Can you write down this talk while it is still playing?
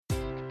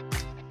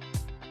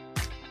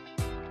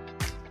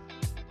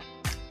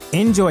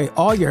Enjoy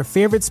all your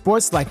favorite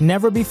sports like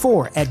never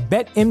before at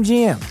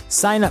BetMGM.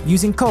 Sign up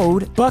using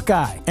code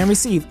Buckeye and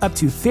receive up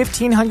to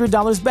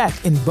 $1,500 back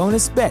in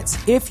bonus bets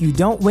if you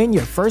don't win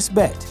your first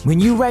bet. When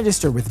you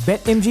register with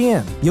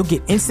BetMGM, you'll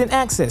get instant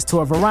access to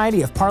a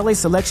variety of parlay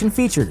selection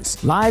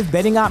features, live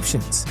betting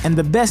options, and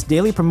the best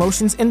daily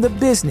promotions in the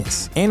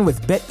business. And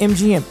with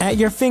BetMGM at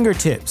your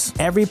fingertips,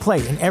 every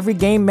play and every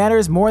game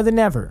matters more than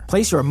ever.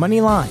 Place your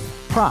money line,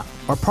 prop,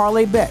 or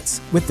parlay bets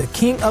with the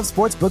king of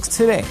sportsbooks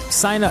today.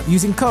 Sign up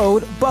using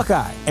code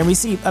Buckeye and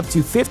receive up to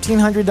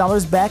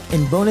 $1,500 back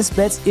in bonus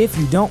bets if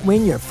you don't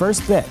win your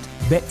first bet.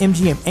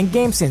 BetMGM and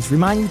GameSense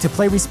remind you to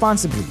play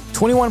responsibly.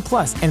 21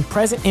 plus and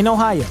present in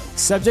Ohio,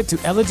 subject to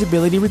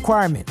eligibility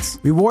requirements.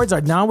 Rewards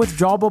are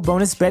non-withdrawable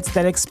bonus bets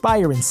that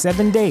expire in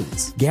 7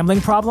 days. Gambling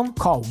problem?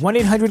 Call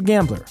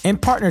 1-800-GAMBLER. In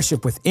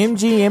partnership with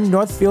MGM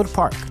Northfield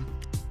Park.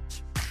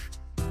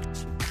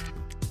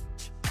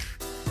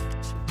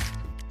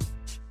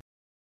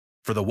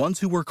 For the ones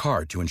who work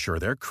hard to ensure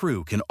their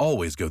crew can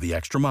always go the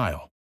extra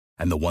mile,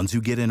 and the ones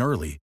who get in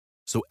early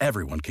so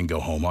everyone can go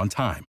home on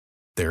time,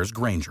 there's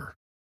Grainger,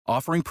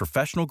 offering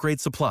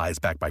professional-grade supplies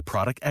backed by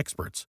product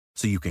experts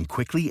so you can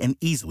quickly and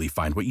easily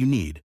find what you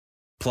need.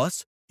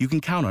 Plus, you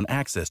can count on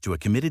access to a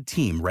committed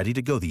team ready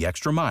to go the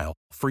extra mile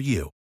for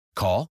you.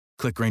 Call,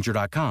 click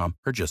Grainger.com,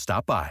 or just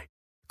stop by.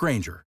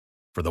 Grainger,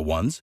 for the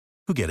ones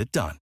who get it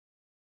done.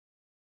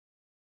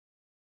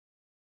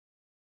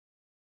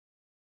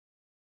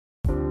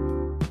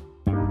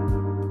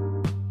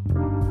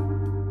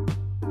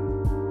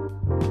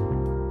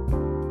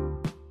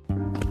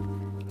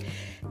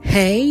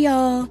 Hey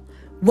y'all,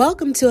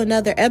 welcome to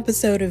another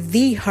episode of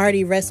The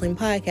Hardy Wrestling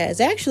Podcast.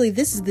 Actually,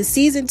 this is the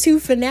season 2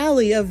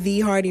 finale of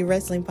The Hardy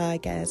Wrestling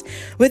Podcast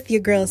with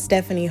your girl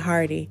Stephanie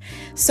Hardy.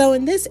 So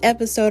in this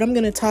episode, I'm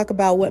going to talk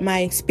about what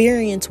my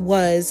experience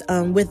was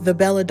with the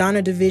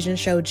Belladonna Division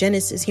show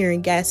Genesis here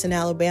in Gaston,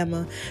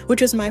 Alabama, which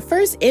was my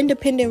first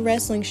independent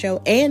wrestling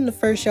show and the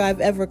first show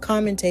I've ever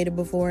commentated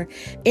before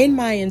in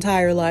my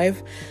entire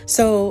life.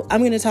 So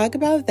I'm going to talk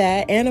about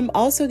that, and I'm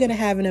also going to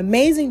have an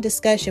amazing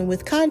discussion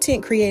with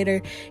content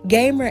creator,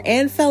 gamer,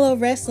 and fellow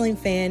wrestling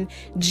fan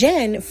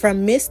Jen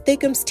from Miss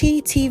Thickums Tea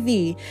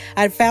TV.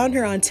 I found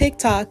her on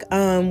TikTok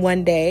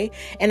one day,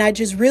 and I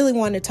just really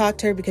want to talk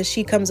to her because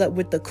she comes up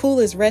with the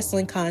coolest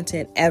wrestling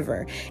content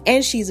ever,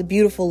 and she's a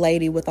beautiful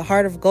lady with a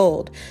heart of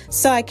gold.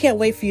 So I can't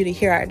wait for you to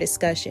hear our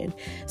discussion.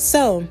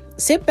 So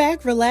sit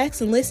back,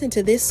 relax, and listen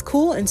to this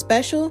cool and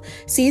special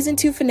season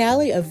 2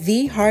 finale of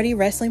The Hardy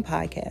Wrestling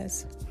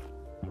Podcast.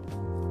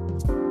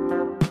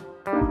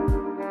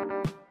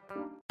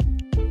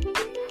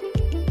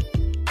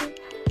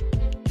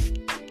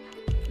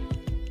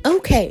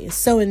 Okay,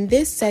 so in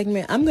this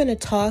segment, I'm going to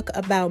talk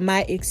about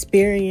my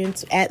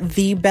experience at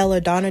the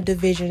Belladonna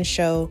Division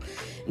show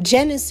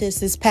Genesis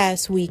this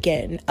past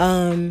weekend.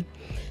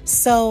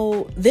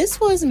 So this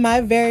was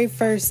my very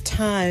first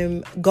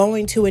time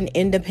going to an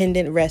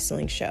independent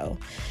wrestling show.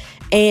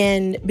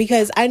 And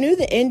because I knew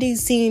the indie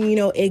scene,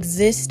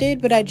 existed,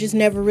 but I just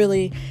never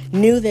really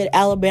knew that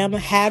Alabama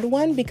had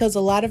one because a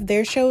lot of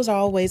their shows are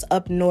always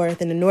up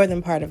north in the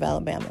northern part of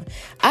Alabama.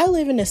 I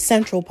live in the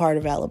central part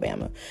of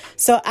Alabama.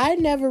 So I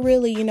never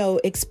really,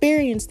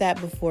 experienced that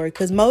before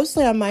because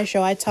mostly on my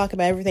show, I talk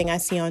about everything I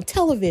see on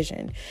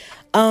television.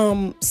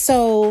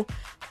 So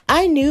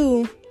I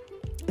knew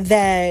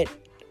that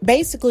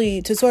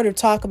basically to sort of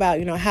talk about,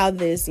 how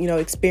this,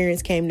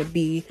 experience came to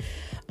be.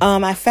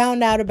 I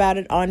found out about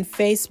it on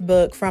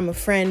Facebook from a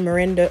friend,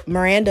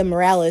 Miranda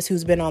Morales,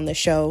 who's been on the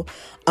show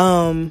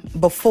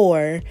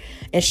before.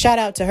 And shout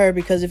out to her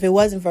because if it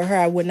wasn't for her,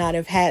 I would not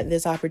have had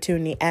this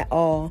opportunity at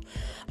all.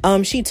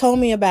 She told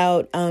me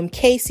about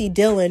Casey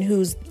Dillon,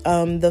 who's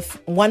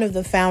one of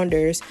the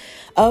founders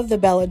of the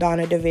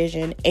Belladonna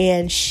Division,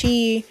 and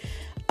she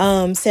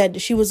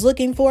said she was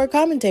looking for a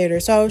commentator.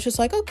 So I was just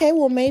like, okay,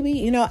 well,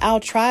 maybe, I'll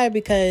try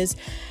because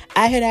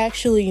I had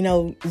actually,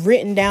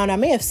 written down, I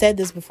may have said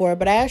this before,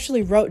 but I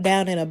actually wrote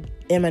down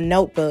in a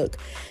notebook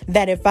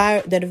that if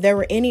there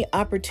were any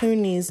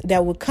opportunities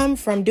that would come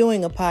from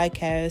doing a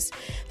podcast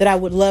that I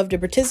would love to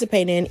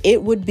participate in,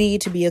 it would be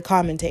to be a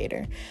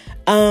commentator.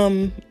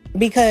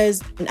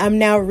 Because I'm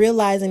now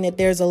realizing that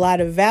there's a lot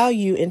of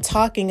value in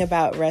talking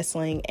about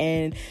wrestling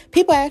and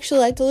people actually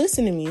like to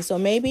listen to me. So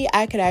maybe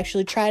I could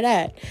actually try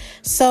that.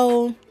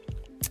 So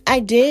I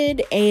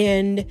did,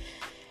 and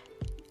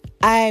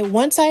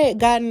once I had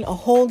gotten a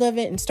hold of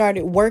it and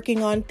started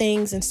working on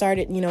things and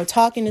started,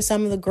 talking to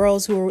some of the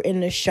girls who were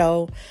in the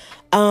show,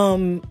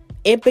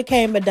 it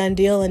became a done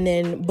deal. And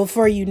then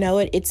before you know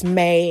it, it's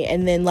May,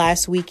 and then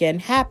last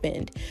weekend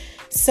happened.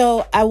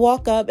 So I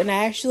walk up and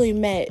I actually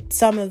met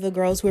some of the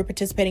girls who were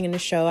participating in the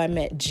show. I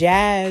met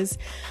Jazz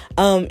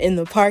in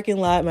the parking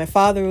lot. My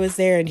father was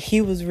there and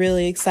he was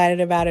really excited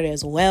about it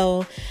as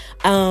well.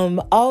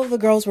 All of the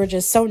girls were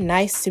just so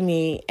nice to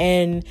me.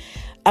 And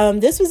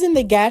this was in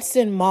the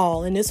Gadsden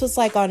Mall, and this was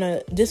like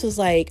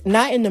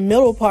not in the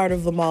middle part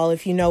of the mall,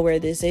 if you know where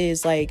this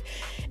is. Like,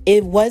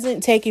 it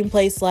wasn't taking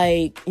place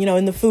like,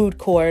 in the food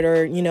court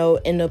or,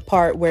 in the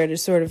part where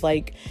there's sort of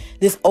like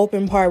this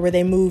open part where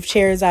they move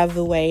chairs out of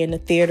the way in the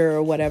theater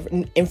or whatever,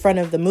 in front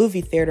of the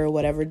movie theater or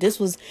whatever. This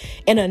was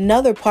in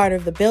another part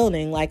of the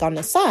building, like on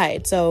the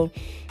side. So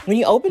when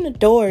you open the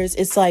doors,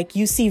 it's like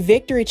you see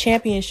Victory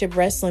Championship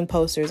Wrestling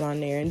posters on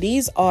there. And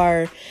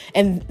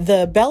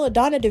the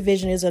Belladonna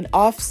division is an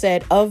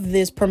offset of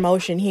this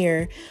promotion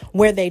here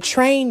where they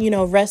train,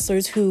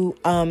 wrestlers who,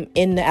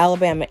 in the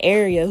Alabama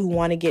area who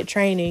want to get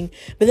training.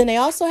 But then they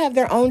also have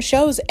their own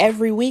shows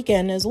every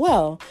weekend as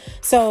well.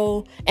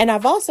 So, and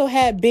I've also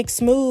had Big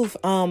Smooth,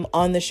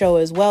 on the show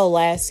as well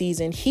last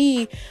season.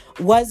 He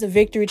was a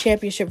Victory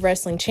Championship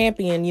Wrestling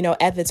champion,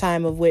 at the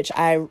time of which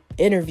I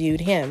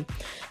interviewed him.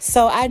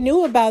 So I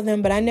knew about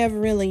them, but I never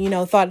really,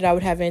 thought that I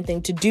would have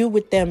anything to do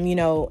with them,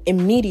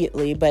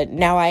 immediately. But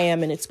now I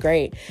am, and it's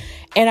great.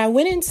 And I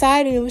went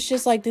inside, and it was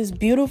just like this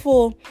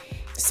beautiful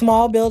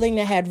small building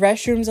that had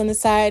restrooms on the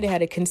side. It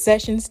had a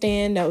concession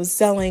stand that was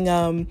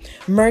selling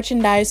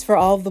merchandise for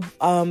all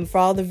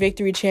the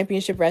Victory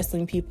Championship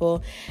Wrestling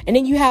people. And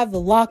then you have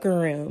the locker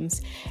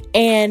rooms.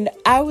 And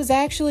I was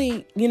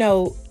actually,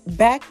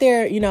 back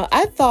there,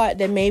 I thought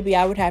that maybe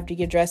I would have to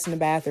get dressed in the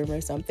bathroom or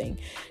something.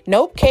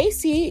 Nope.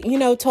 Casey,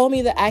 told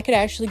me that I could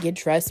actually get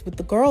dressed with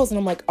the girls. And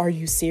I'm like, are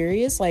you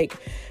serious? Like,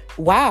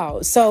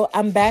 wow. So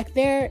I'm back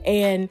there,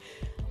 and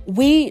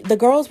the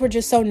girls were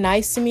just so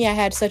nice to me. I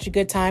had such a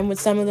good time with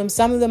some of them.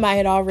 Some of them I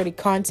had already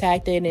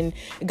contacted and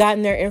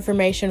gotten their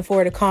information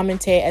for to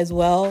commentate as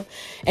well.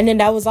 And then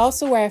that was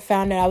also where I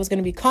found out I was going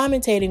to be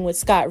commentating with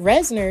Scott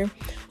Resner,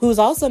 who's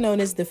also known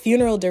as the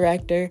funeral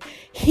director.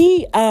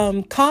 He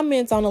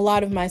comments on a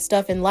lot of my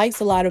stuff and likes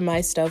a lot of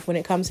my stuff when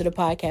it comes to the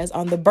podcast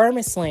on the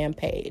Burma Slam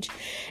page.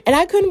 And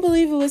I couldn't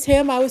believe it was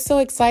him. I was so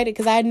excited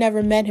because I had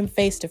never met him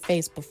face to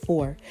face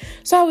before.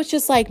 So I was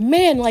just like,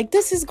 man, like,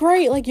 this is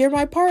great. Like, you're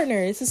my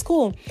partner. This is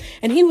cool.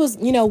 And he was,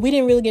 we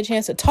didn't really get a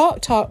chance to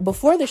talk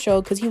before the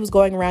show because he was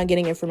going around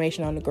getting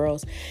information on the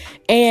girls.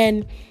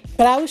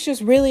 But I was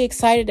just really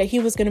excited that he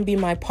was going to be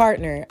my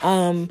partner.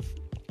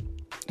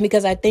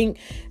 Because I think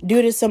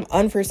due to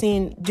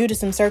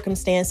some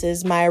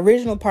circumstances, my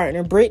original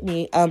partner,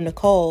 Brittany,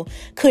 Nicole,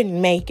 couldn't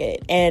make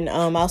it. And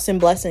I'll send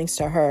blessings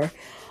to her.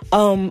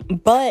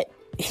 But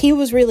he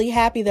was really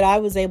happy that I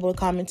was able to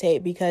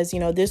commentate because,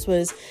 this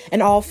was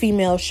an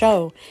all-female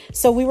show.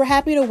 So we were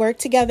happy to work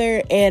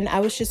together, and I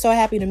was just so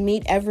happy to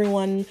meet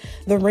everyone.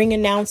 The ring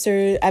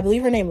announcer, I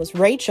believe her name was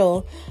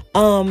Rachel.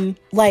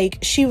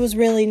 She was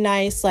really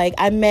nice. Like,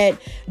 I met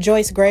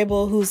Joyce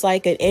Grable, who's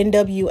like an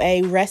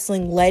NWA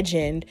wrestling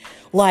legend.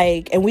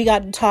 And we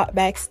got to talk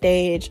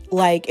backstage.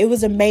 It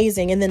was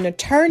amazing. And then the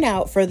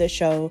turnout for the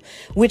show,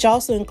 which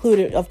also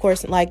included, of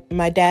course, like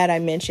my dad I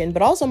mentioned,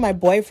 but also my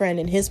boyfriend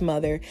and his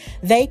mother,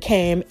 they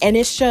came. And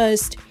it's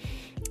just,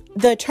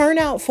 the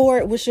turnout for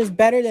it was just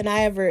better than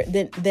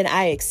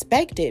I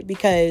expected,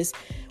 because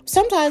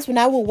sometimes when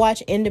I will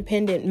watch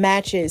independent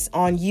matches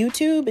on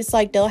YouTube, it's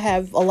like they'll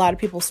have a lot of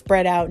people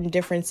spread out in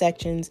different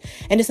sections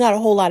and it's not a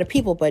whole lot of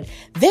people, but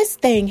this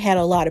thing had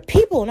a lot of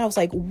people. And I was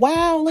like,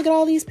 wow, look at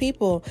all these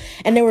people.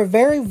 And they were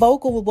very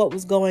vocal with what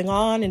was going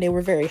on, and they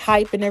were very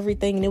hype and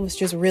everything. And it was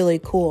just really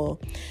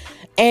cool.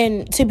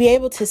 And to be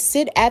able to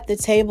sit at the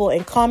table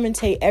and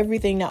commentate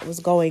everything that was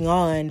going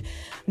on.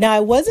 Now,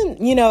 it wasn't,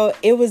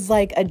 it was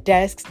like a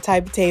desk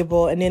type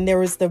table, and then there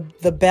was the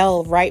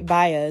bell right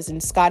by us,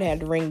 and Scott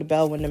had to ring the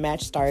bell when the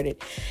match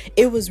started.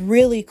 It was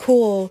really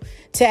cool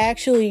to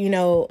actually,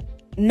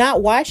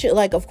 not watch it,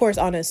 like, of course,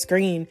 on a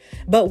screen,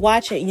 but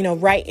watch it,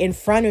 right in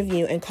front of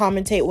you and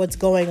commentate what's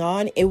going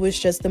on. It was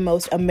just the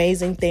most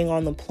amazing thing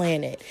on the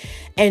planet.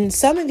 And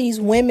some of these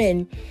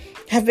women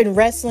have been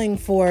wrestling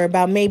for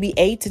about maybe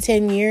 8 to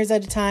 10 years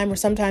at a time, or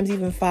sometimes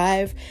even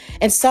 5.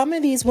 And some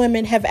of these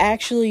women have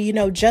actually,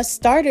 just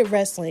started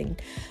wrestling.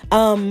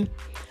 Oh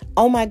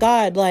my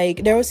God.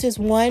 There was this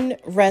one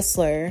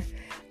wrestler,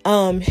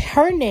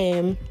 her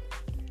name,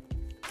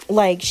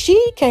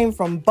 she came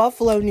from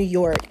Buffalo, New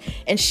York,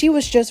 and she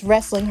was just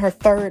wrestling her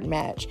 3rd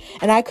match.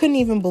 And I couldn't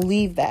even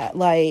believe that.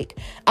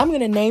 I'm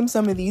going to name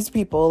some of these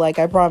people, I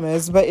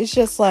promise, but it's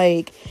just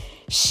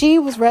she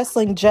was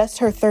wrestling just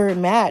her 3rd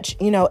match,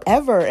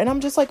 ever. And I'm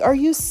just like, are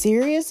you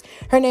serious?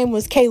 Her name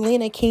was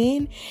Kaylina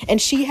Keene, and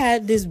she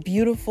had this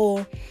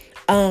beautiful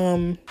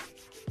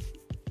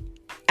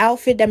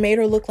outfit that made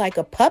her look like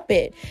a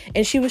puppet,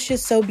 and she was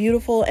just so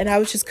beautiful. And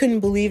I just couldn't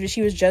believe that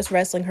she was just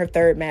wrestling her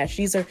 3rd match.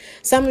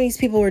 Some of these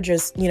people were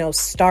just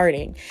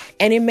starting,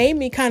 and it made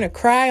me kind of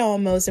cry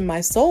almost in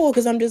my soul,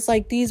 because I'm just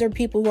like, these are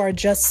people who are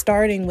just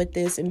starting with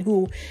this and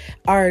who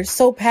are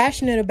so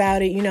passionate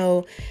about it,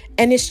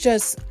 and it's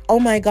just, oh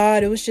my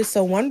God, it was just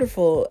so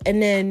wonderful.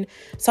 And then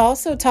to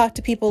also talk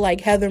to people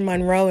like Heather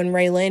Monroe and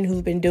Ray Lynn,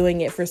 who've been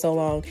doing it for so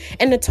long,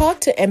 and to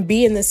talk to and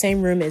be in the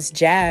same room as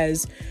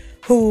Jazz,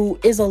 who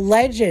is a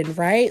legend,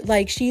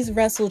 right? She's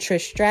wrestled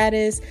Trish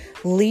Stratus,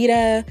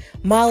 Lita,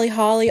 Molly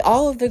Holly,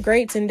 all of the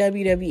greats in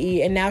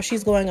WWE, and now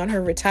she's going on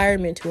her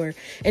retirement tour.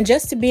 And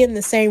just to be in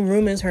the same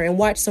room as her and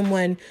watch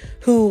someone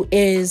who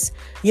is,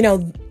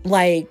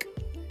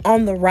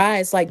 on the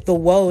rise, like the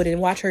Woad,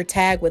 and watch her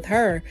tag with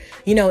her,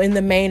 you know, in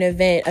the main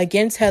event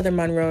against Heather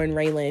Monroe and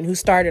Raylan, who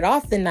started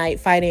off the night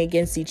fighting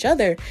against each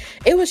other.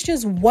 It was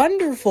just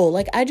wonderful.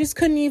 Like, I just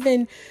couldn't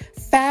even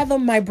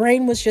fathom. My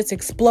brain was just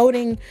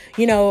exploding,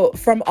 you know,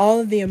 from all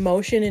of the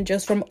emotion and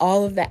just from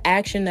all of the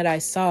action that I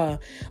saw.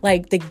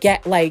 Like,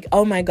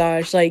 oh my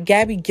gosh, like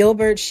Gabby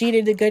Gilbert, she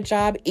did a good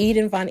job.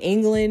 Eden Von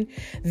England,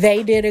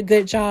 they did a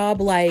good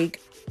job.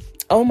 Like,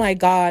 oh my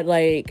God,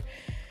 like,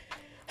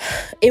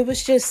 it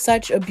was just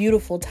such a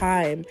beautiful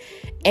time.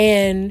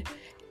 And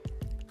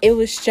it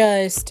was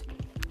just,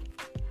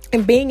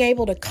 and being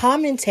able to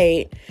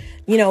commentate,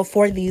 you know,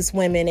 for these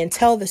women and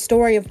tell the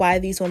story of why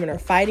these women are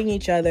fighting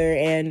each other,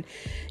 and,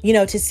 you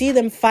know, to see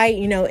them fight,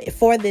 you know,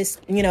 for this,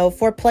 you know,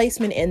 for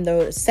placement in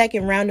the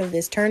second round of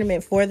this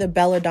tournament for the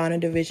Belladonna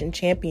Division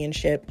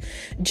Championship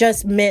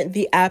just meant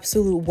the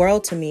absolute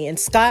world to me. And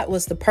Scott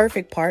was the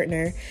perfect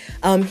partner.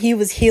 He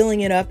was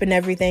healing it up and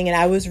everything, and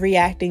I was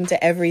reacting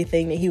to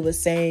everything that he was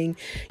saying,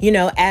 you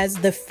know, as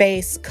the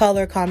face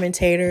color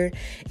commentator.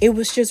 It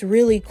was just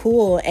really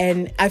cool,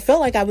 and I felt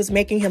like I was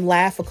making him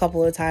laugh a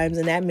couple of times,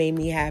 and that made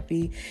me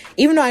happy.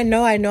 Even though I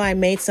know I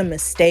made some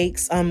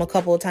mistakes a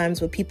couple of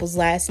times with people's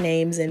last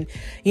names and,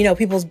 you know,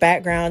 people's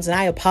backgrounds, and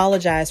I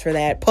apologize for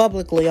that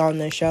publicly on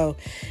the show.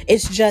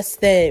 It's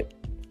just that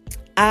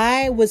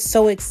I was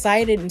so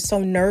excited and so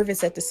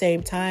nervous at the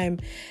same time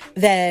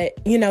that,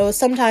 you know,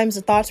 sometimes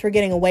the thoughts were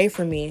getting away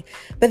from me.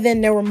 But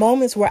then there were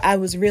moments where I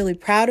was really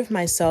proud of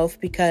myself,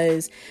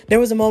 because there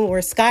was a moment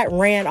where Scott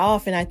ran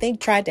off and I think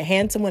tried to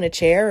hand someone a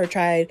chair or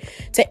tried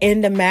to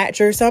end a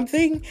match or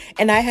something.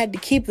 And I had to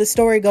keep the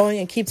story going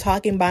and keep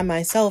talking by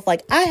myself.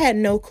 Like, I had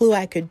no clue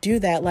I could do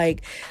that.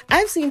 Like,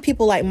 I've seen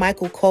people like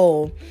Michael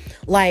Cole,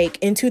 like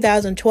in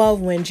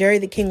 2012 when Jerry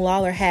the King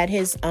Lawler had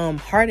his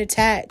heart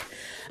attack.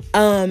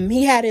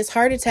 He had his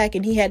heart attack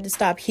and he had to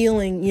stop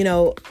healing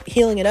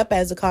it up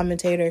as a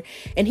commentator.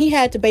 And he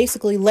had to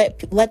basically let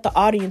the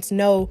audience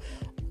know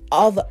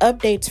all the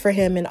updates for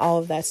him and all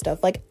of that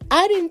stuff. Like,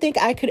 I didn't think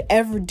I could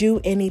ever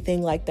do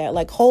anything like that,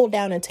 like hold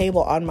down a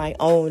table on my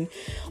own.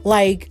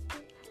 Like,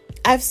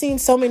 I've seen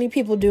so many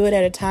people do it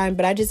at a time,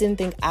 but I just didn't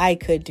think I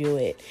could do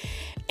it.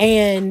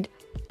 And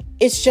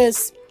it's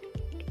just,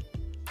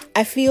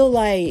 I feel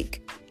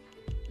like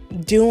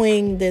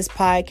doing this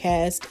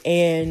podcast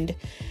and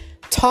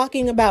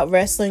talking about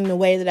wrestling the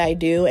way that I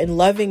do and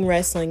loving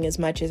wrestling as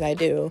much as I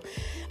do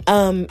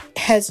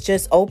has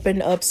just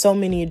opened up so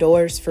many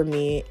doors for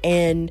me.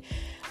 And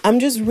I'm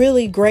just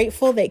really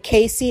grateful that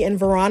Casey and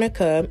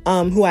Veronica,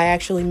 who I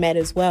actually met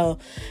as well,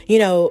 you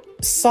know,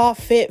 saw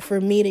fit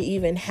for me to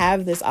even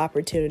have this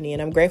opportunity.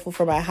 And I'm grateful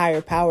for my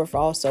higher power for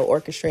also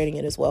orchestrating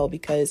it as well,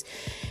 because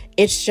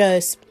it's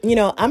just, you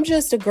know, I'm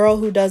just a girl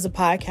who does a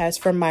podcast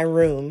from my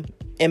room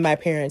in my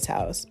parents'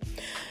 house.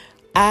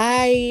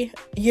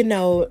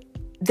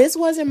 This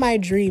wasn't my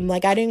dream.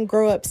 Like, I didn't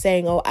grow up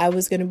saying, oh, I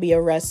was going to be a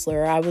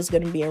wrestler, or I was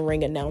going to be a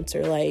ring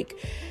announcer, like,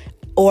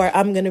 or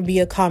I'm going to be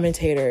a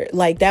commentator.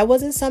 Like, that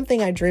wasn't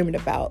something I dreamed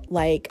about.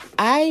 Like,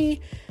 I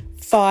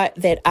thought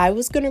that I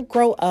was going to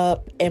grow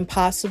up and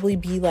possibly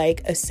be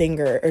like a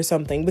singer or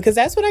something, because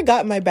that's what I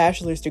got my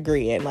bachelor's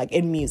degree in, like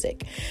in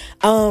music.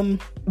 But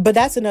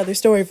that's another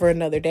story for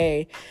another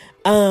day.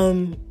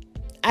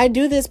 I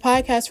do this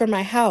podcast from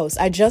my house.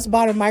 I just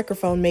bought a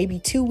microphone maybe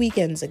 2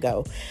 weekends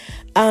ago.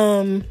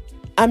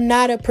 I'm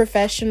not a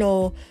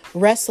professional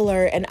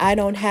wrestler, and I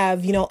don't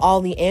have, you know,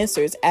 all the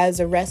answers as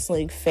a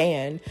wrestling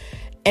fan.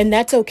 And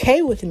that's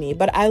okay with me.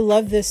 But I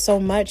love this so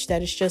much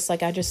that it's just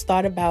like I just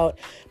thought about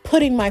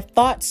putting my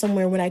thoughts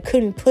somewhere when I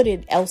couldn't put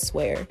it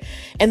elsewhere.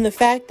 And the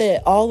fact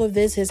that all of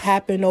this has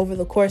happened over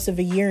the course of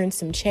a year and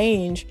some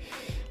change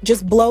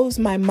just blows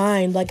my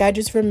mind. Like, I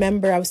just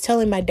remember I was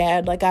telling my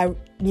dad, like,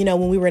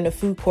 when we were in the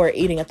food court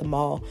eating at the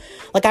mall,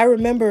 like, I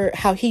remember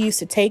how he used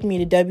to take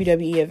me to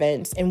WWE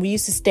events, and we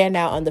used to stand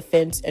out on the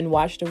fence and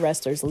watch the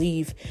wrestlers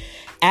leave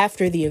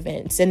after the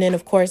events. And then,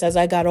 of course, as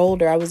I got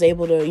older, I was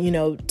able to, you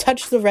know,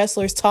 touch the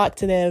wrestlers, talk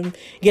to them,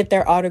 get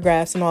their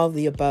autographs and all of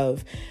the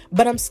above.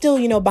 But I'm still,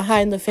 you know,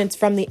 behind the fence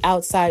from the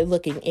outside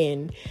looking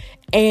in.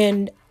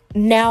 And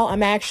now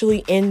I'm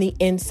actually in the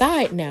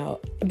inside now,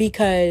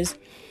 because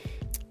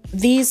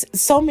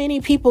so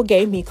many people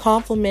gave me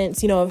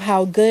compliments, you know, of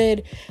how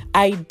good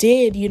I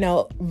did, you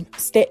know,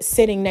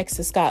 sitting next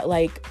to Scott.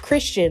 Like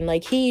Christian,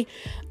 like he's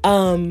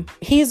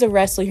a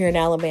wrestler here in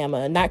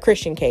Alabama, not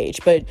Christian Cage,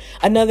 but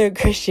another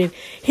Christian.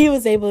 He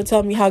was able to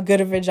tell me how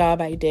good of a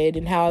job I did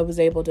and how I was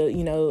able to,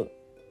 you know,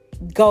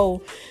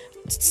 go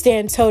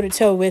stand toe to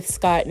toe with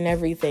Scott and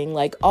everything.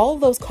 Like, all of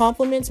those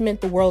compliments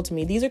meant the world to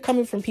me. These are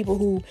coming from people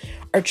who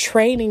are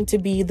training to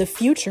be the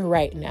future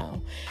right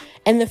now.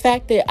 And the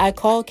fact that I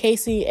called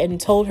Casey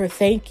and told her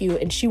thank you,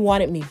 and she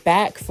wanted me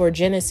back for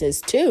Genesis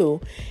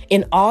 2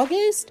 in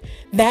August,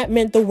 that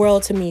meant the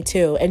world to me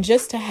too. And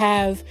just to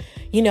have,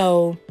 you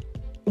know,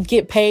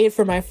 get paid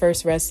for my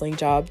first wrestling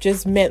job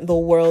just meant the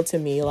world to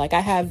me. Like,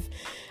 I have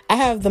I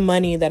have the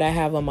money that I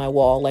have on my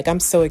wall. Like, I'm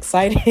so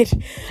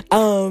excited.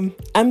 I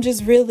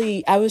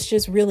was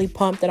just really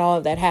pumped that all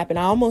of that happened.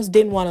 I almost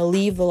didn't want to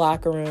leave the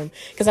locker room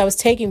because I was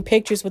taking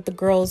pictures with the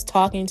girls,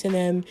 talking to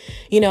them,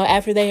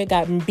 after they had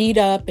gotten beat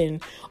up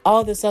and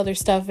all this other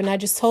stuff. And I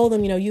just told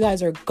them, you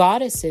guys are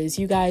goddesses.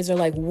 You guys are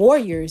like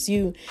warriors.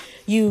 You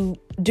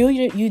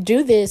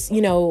do this,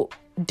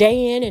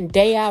 day in and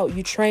day out.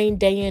 You train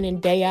day in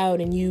and day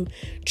out, and you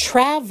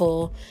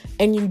travel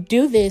and you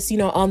do this,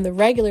 on the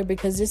regular,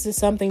 because this is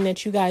something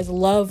that you guys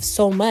love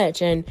so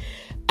much. And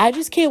I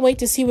just can't wait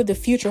to see what the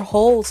future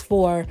holds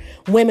for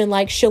women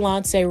like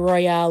Shalonce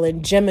Royale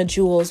and Gemma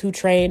Jules, who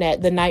train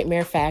at the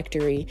Nightmare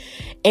Factory,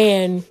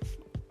 and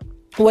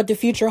what the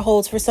future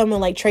holds for someone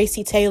like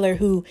Tracy Taylor,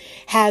 who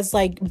has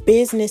like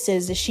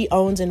businesses that she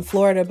owns in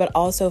Florida, but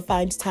also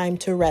finds time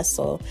to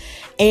wrestle.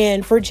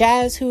 And for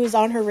Jazz, who is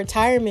on her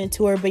retirement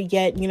tour, but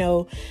yet,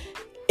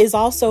 is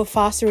also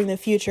fostering the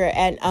future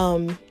at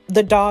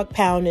the Dog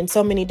Pound and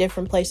so many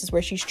different places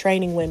where she's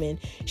training women.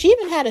 She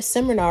even had a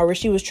seminar where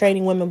she was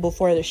training women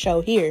before the show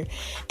here.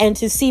 And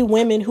to see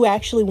women who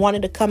actually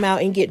wanted to come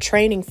out and get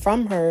training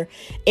from her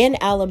in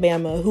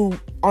Alabama, who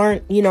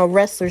aren't,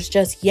 wrestlers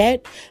just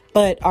yet,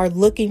 but are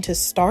looking to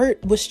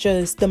start, was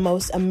just the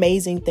most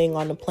amazing thing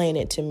on the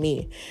planet to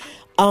me.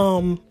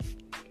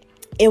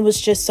 It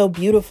was just so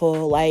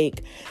beautiful.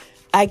 Like,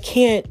 I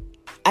can't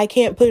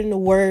put into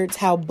words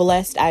how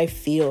blessed I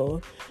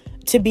feel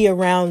to be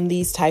around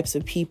these types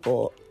of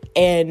people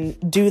and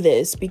do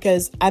this,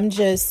 because I'm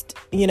just,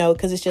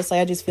 because it's just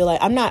like, I just feel like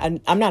I'm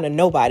not a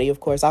nobody, of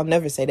course. I'll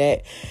never say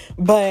that.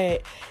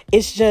 But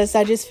it's just,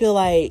 I just feel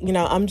like,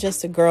 I'm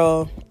just a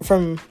girl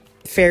from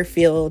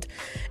Fairfield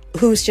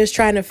who's just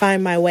trying to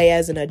find my way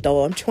as an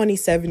adult. I'm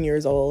 27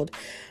 years old.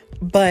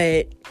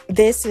 But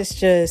this is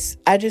just,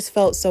 I just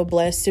felt so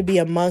blessed to be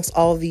amongst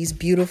all these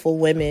beautiful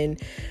women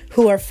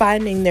who are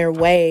finding their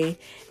way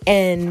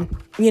and,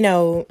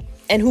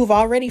 and who've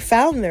already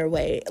found their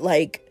way.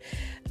 Like,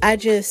 I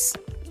just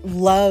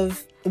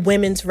love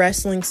women's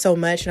wrestling so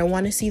much, and I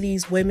want to see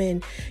these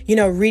women,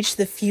 reach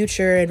the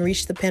future and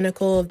reach the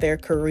pinnacle of their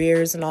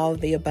careers and all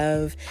of the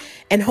above.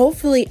 And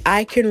hopefully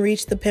I can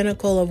reach the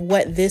pinnacle of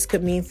what this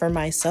could mean for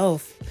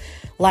myself.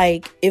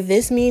 Like, if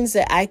this means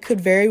that I could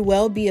very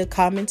well be a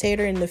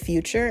commentator in the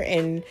future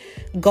and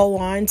go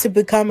on to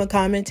become a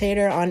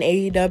commentator on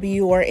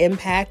AEW or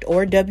Impact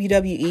or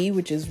WWE,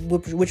 which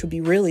would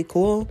be really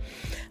cool,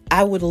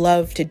 I would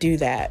love to do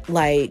that.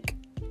 Like,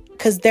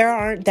 because there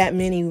aren't that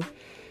many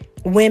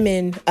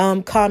women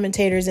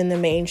commentators in the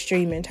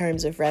mainstream in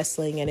terms of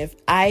wrestling. And if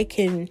I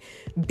can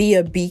be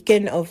a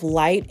beacon of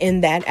light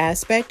in that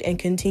aspect and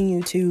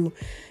continue to,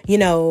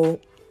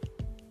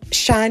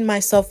 shine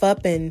myself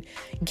up and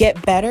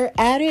get better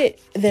at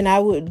it, then I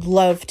would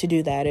love to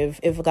do that.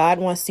 If God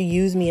wants to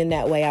use me in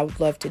that way, I would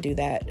love to do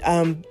that.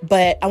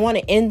 But I want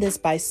to end this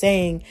by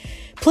saying,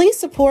 please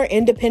support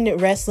independent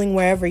wrestling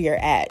wherever you're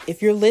at.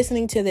 If you're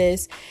listening to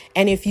this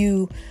and if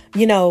you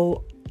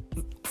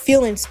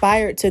feel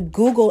inspired to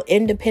Google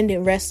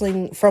independent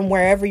wrestling from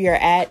wherever you're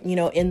at,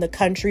 in the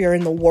country or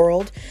in the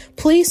world,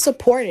 please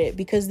support it,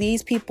 because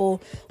these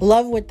people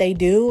love what they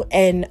do,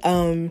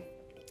 and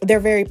they're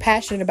very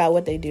passionate about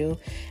what they do.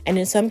 And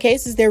in some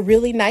cases, they're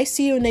really nice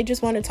to you and they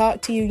just want to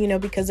talk to you,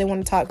 because they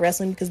want to talk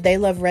wrestling, because they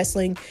love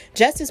wrestling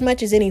just as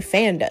much as any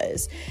fan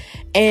does.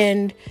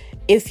 And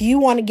if you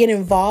want to get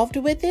involved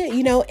with it,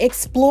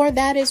 explore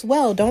that as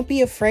well. Don't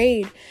be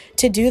afraid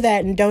to do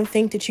that, and don't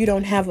think that you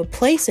don't have a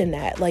place in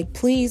that. Like,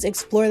 please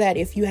explore that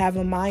if you have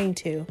a mind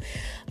to.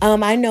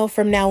 I know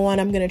from now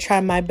on, I'm going to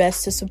try my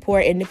best to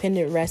support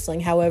independent wrestling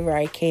however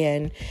I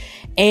can.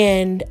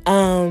 And,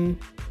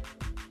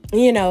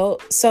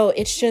 so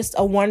it's just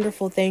a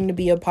wonderful thing to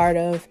be a part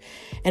of.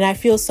 And I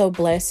feel so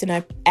blessed. And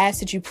I ask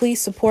that you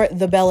please support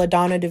the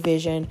Belladonna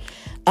Division.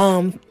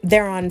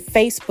 They're on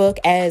Facebook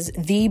as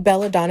The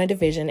Belladonna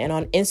Division and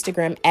on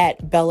Instagram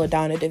at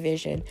Belladonna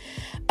Division.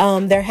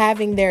 They're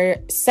having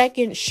their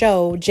second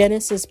show,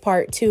 Genesis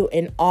Part 2,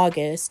 in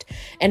August.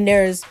 And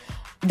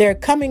they're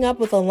coming up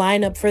with a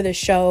lineup for the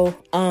show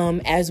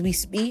as we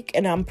speak,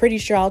 and I'm pretty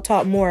sure I'll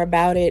talk more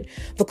about it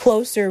the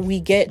closer we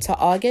get to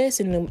August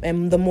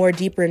and the more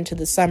deeper into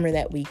the summer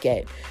that we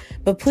get.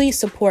 But please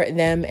support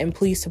them and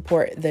please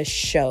support the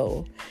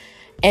show.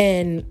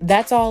 And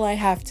that's all I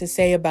have to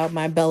say about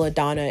my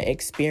Belladonna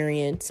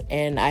experience,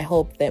 and I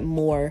hope that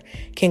more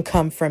can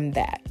come from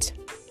that.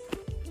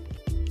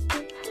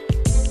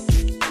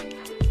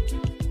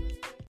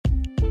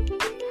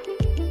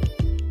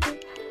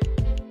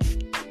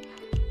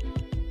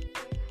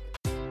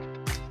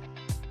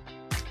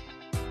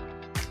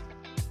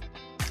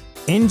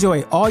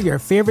 Enjoy all your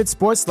favorite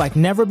sports like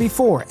never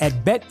before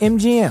at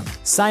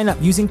BetMGM. Sign up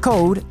using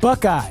code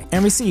Buckeye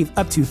and receive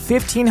up to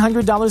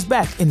 $1,500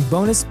 back in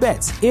bonus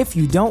bets if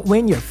you don't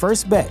win your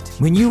first bet.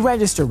 When you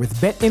register with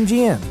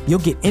BetMGM, you'll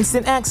get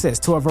instant access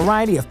to a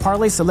variety of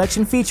parlay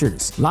selection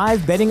features,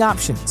 live betting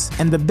options,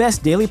 and the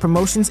best daily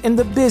promotions in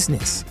the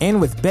business.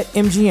 And with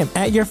BetMGM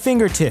at your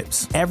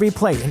fingertips, every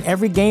play and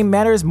every game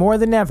matters more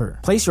than ever.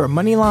 Place your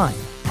money line,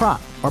 prop,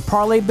 or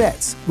parlay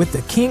bets with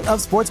the king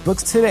of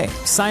sportsbooks today.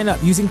 Sign up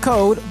using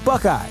code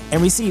Buckeye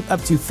and receive up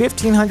to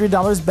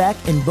 $1,500 back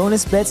in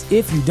bonus bets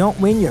if you don't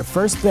win your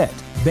first bet.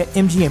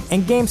 BetMGM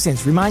and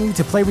GameSense remind you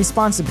to play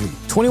responsibly.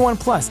 21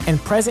 plus and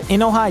present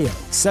in Ohio,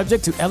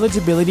 subject to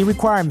eligibility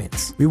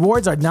requirements.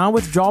 Rewards are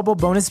non-withdrawable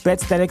bonus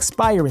bets that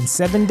expire in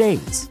 7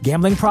 days.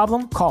 Gambling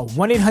problem? Call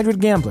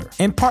 1-800-GAMBLER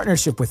in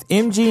partnership with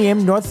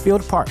MGM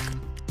Northfield Park.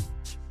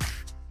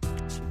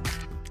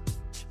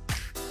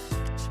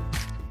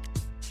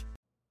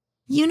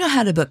 You know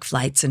how to book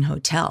flights and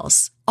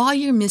hotels. All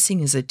you're missing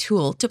is a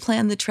tool to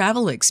plan the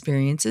travel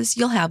experiences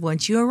you'll have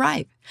once you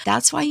arrive.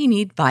 That's why you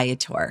need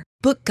Viator.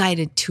 Book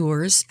guided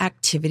tours,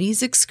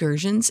 activities,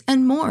 excursions,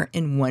 and more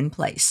in one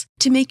place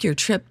to make your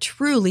trip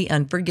truly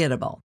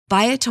unforgettable.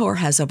 Viator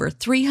has over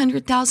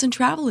 300,000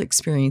 travel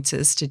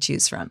experiences to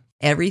choose from.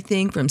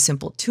 Everything from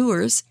simple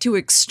tours to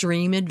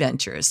extreme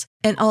adventures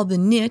and all the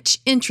niche,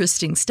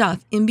 interesting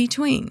stuff in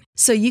between.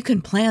 So you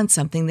can plan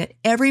something that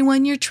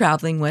everyone you're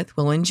traveling with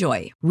will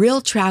enjoy. Real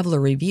traveler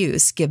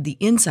reviews give the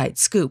inside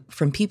scoop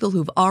from people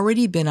who've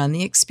already been on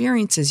the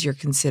experiences you're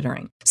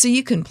considering. So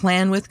you can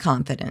plan with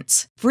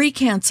confidence. Free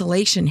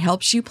cancellation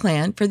helps you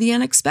plan for the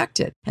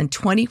unexpected. And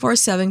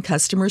 24/7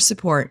 customer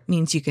support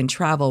means you can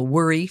travel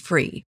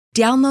worry-free.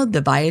 Download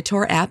the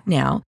Viator app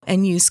now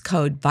and use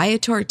code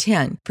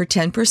Viator10 for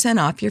 10%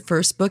 off your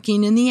first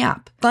booking in the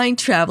app. Find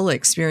travel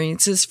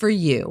experiences for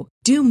you.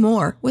 Do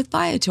more with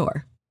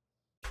Viator.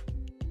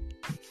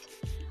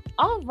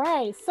 All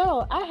right,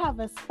 so I have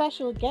a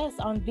special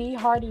guest on the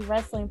Hardy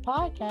Wrestling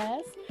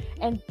Podcast,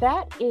 and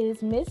that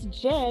is Miss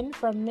Jen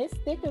from Miss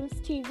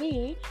Thickums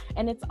TV,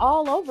 and it's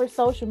all over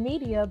social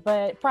media,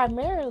 but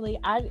primarily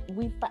I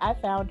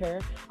found her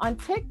on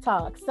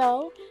TikTok.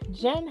 So,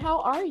 Jen,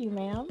 how are you,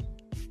 ma'am?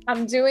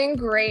 I'm doing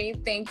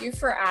great. Thank you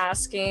for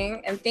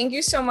asking. And thank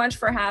you so much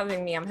for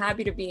having me. I'm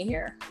happy to be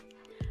here.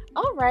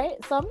 All right.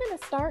 So I'm going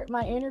to start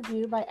my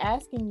interview by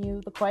asking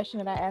you the question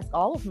that I ask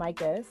all of my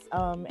guests.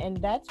 And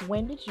that's,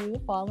 when did you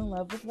fall in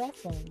love with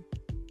wrestling?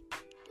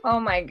 Oh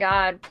my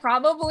God.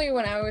 Probably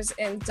when I was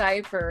in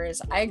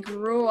diapers. I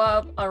grew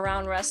up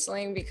around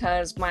wrestling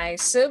because my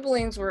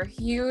siblings were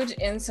huge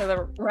into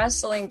the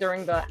wrestling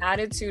during the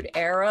Attitude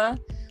Era.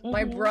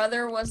 My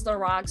brother was The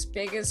Rock's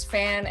biggest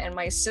fan, and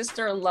my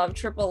sister loved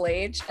Triple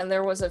H, and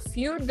there was a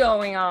feud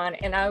going on,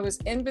 and I was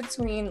in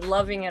between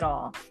loving it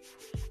all.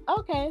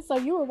 Okay, so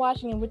you were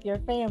watching it with your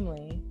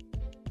family.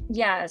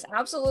 Yes,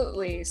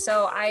 absolutely.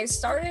 So I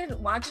started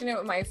watching it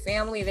with my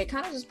family. They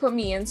kind of just put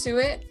me into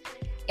it.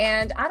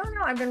 And I don't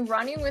know, I've been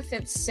running with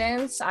it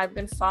since. I've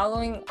been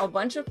following a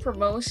bunch of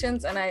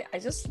promotions, and I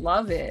just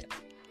love it.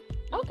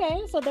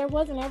 Okay, so there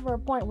wasn't ever a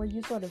point where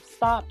you sort of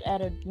stopped at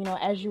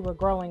as you were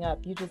growing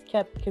up, you just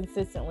kept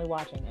consistently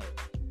watching it.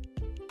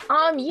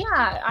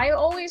 Yeah, I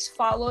always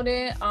followed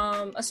it,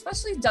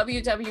 especially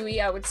WWE.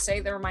 I would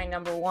say they're my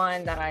number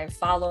one that I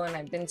follow and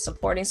I've been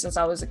supporting since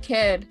I was a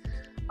kid.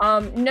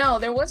 No,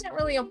 there wasn't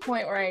really a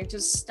point where I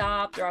just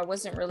stopped or I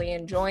wasn't really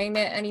enjoying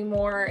it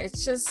anymore.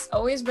 It's just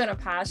always been a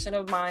passion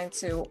of mine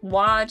to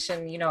watch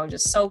and,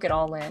 just soak it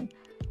all in.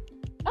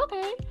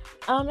 Okay.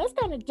 That's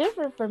kind of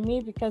different for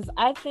me because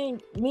I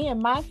think me and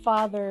my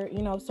father,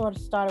 sort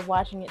of started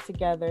watching it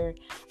together.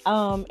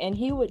 And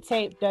he would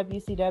tape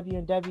WCW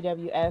and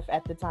WWF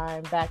at the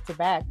time back to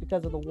back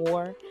because of the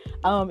war.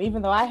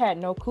 Even though I had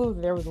no clue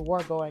that there was a war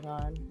going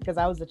on because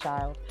I was a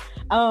child.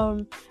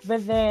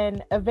 But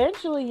then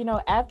eventually,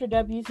 after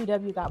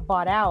WCW got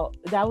bought out,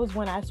 that was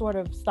when I sort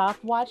of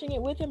stopped watching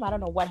it with him. I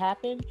don't know what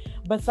happened,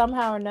 but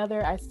somehow or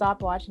another, I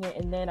stopped watching it.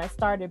 And then I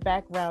started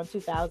back around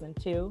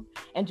 2002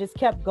 and just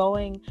kept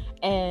going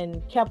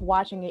and kept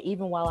watching it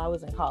even while I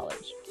was in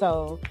college.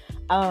 So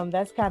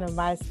that's kind of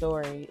my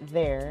story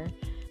there.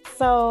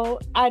 So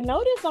I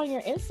noticed on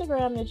your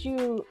Instagram that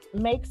you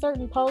make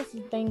certain posts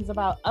and things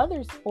about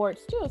other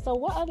sports too. So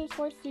what other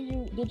sports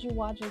did you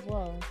watch as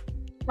well?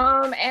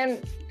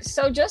 And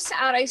so just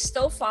to add, I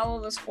still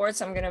follow the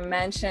sports I'm going to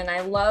mention.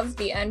 I love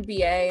the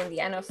NBA and the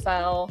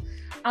NFL.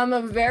 I'm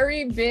a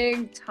very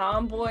big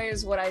tomboy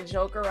is what I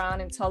joke around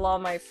and tell all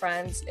my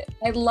friends.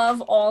 I love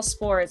all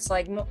sports.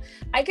 Like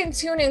I can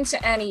tune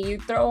into any. You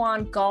throw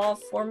on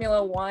golf,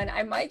 Formula One.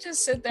 I might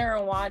just sit there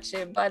and watch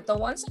it. But the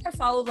ones that I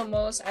follow the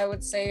most, I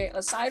would say,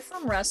 aside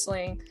from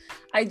wrestling,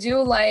 I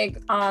do like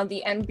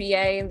the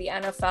NBA and the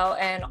NFL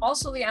and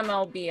also the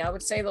MLB. I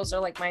would say those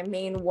are like my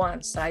main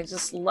ones that I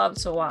just love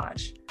to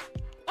watch.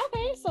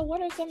 Okay, so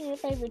what are some of your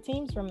favorite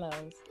teams from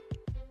those?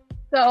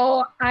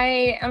 So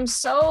I am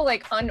so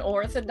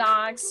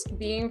unorthodox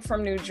being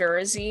from New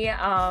Jersey,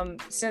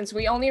 since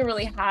we only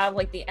really have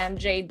the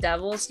MJ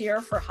Devils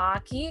here for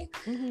hockey.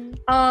 Mm-hmm.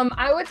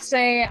 I would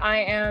say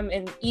I am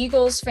an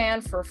Eagles fan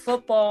for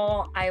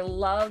football. I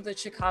love the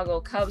Chicago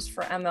Cubs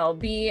for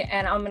MLB,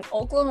 and I'm an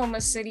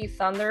Oklahoma City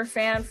Thunder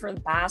fan for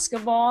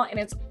basketball, and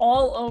it's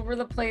all over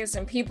the place,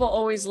 and people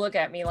always look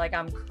at me like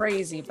I'm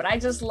crazy, but I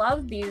just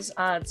love these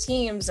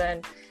teams,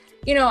 and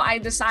I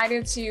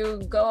decided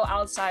to go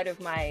outside of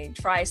my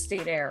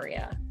tri-state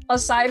area,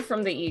 aside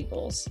from the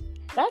Eagles.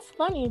 That's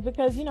funny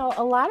because,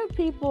 a lot of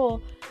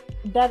people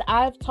that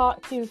I've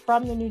talked to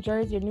from the New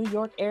Jersey or New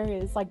York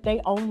area, it's like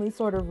they only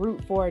sort of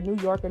root for New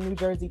York or New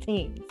Jersey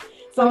teams.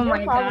 So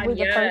you're probably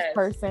the first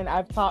person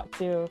I've talked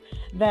to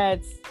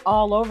that's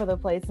all over the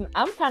place. And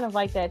I'm kind of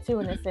like that too,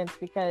 in a sense,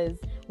 because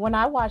when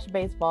I watch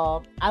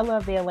baseball, I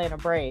love the Atlanta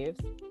Braves.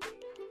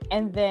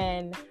 And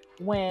then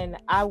when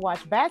I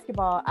watch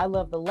basketball, I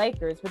love the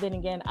Lakers. But then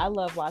again, I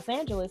love Los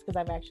Angeles because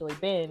I've actually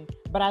been,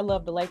 but I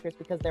love the Lakers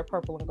because they're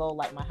purple and gold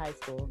like my high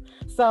school.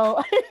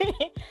 So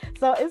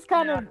so it's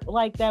kind of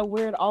like that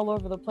weird all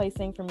over the place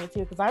thing for me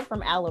too, because I'm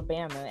from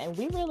Alabama, and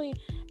we really,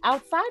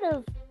 outside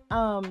of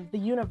the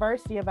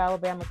University of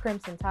Alabama,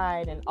 Crimson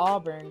Tide, and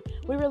Auburn,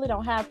 we really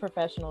don't have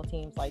professional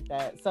teams like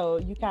that. So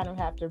you kind of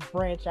have to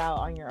branch out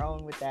on your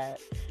own with that.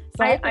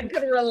 So I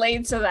could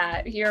relate to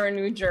that here in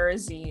New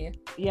Jersey.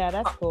 Yeah,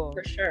 that's cool.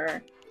 For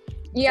sure.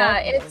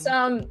 Yeah,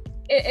 definitely.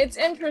 It's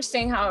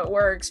interesting how it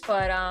works,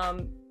 but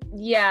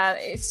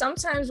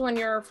sometimes when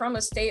you're from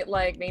a state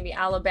like maybe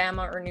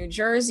Alabama or New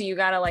Jersey, you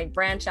gotta like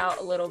branch out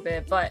a little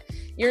bit. But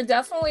you're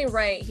definitely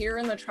right. Here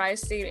in the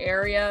tri-state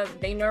area,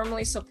 they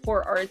normally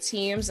support our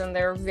teams and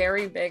they're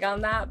very big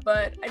on that.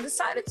 But I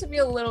decided to be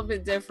a little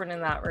bit different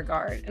in that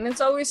regard. And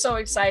it's always so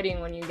exciting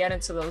when you get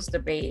into those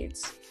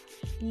debates.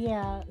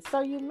 Yeah.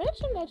 So you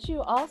mentioned that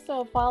you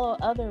also follow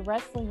other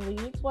wrestling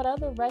leagues. What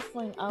other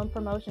wrestling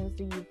promotions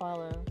do you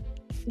follow?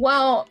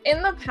 Well,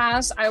 in the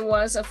past, I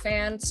was a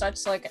fan,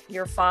 such like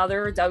your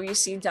father,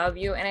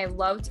 WCW, and I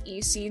loved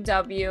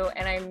ECW,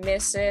 and I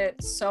miss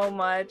it so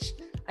much.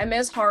 I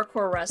miss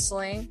hardcore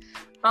wrestling.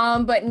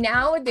 But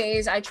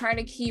nowadays, I try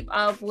to keep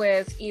up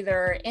with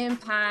either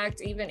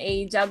Impact, even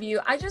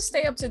AEW. I just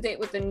stay up to date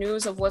with the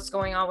news of what's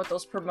going on with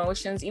those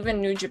promotions,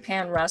 even New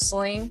Japan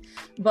Wrestling.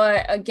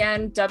 But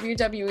again,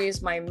 WWE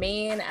is my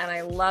main, and I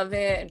love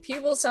it. And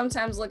people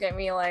sometimes look at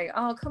me like,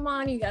 oh, come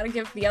on, you got to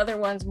give the other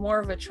ones more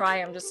of a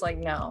try. I'm just like,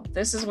 no,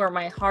 this is where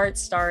my heart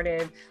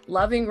started,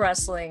 loving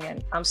wrestling,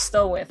 and I'm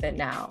still with it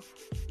now.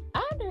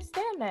 I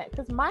understand that,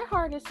 because my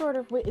heart is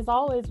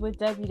always with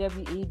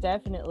WWE,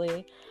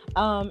 definitely.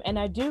 And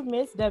I do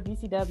miss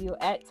WCW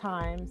at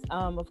times,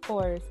 of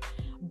course.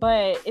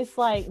 But it's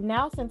like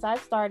now, since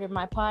I've started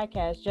my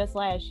podcast just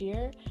last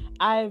year,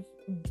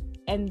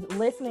 and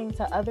listening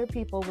to other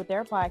people with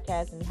their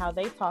podcasts and how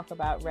they talk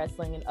about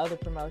wrestling and other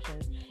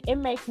promotions, it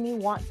makes me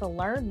want to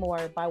learn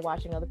more by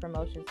watching other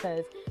promotions,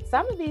 because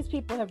some of these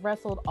people have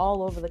wrestled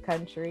all over the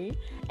country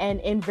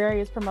and in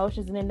various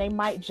promotions, and then they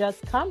might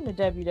just come to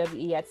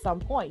WWE at some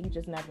point. You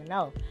just never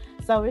know.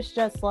 So it's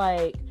just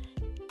like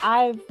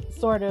I've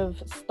sort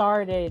of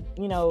started,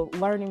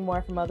 learning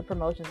more from other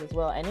promotions as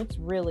well, and it's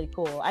really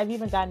cool. I've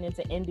even gotten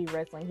into indie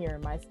wrestling here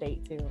in my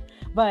state too,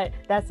 but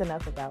that's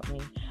enough about me.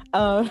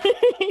 But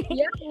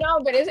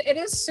it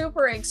is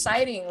super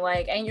exciting.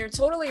 And you're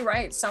totally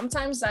right.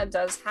 Sometimes that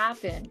does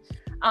happen.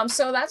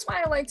 So that's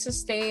why I like to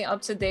stay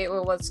up to date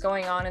with what's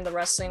going on in the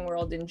wrestling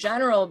world in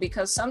general,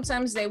 because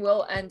sometimes they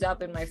will end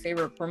up in my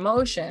favorite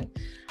promotion.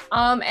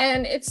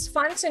 And it's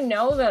fun to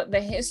know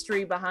the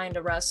history behind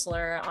a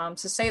wrestler,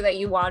 to say that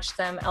you watched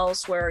them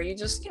elsewhere. You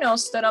just,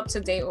 stood up to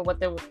date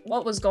with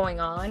what was going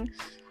on.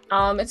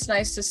 It's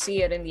nice to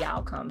see it in the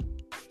outcome.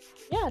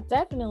 Yeah,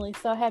 definitely.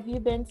 So have you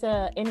been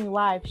to any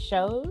live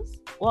shows?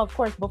 Well, of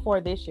course,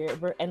 before this year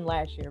and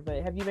last year,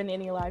 but have you been to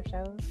any live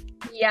shows?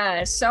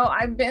 Yeah, so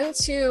I've been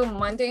to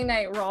Monday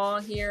Night Raw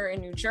here in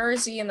New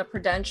Jersey in the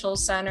Prudential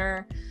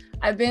Center.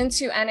 I've been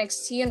to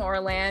NXT in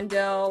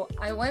Orlando.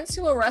 I went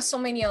to a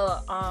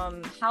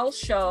WrestleMania house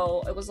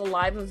show. It was a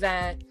live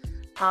event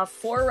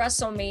for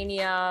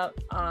WrestleMania.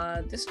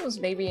 This was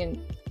maybe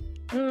in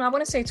I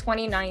want to say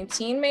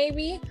 2019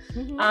 maybe,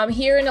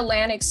 here in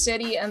Atlantic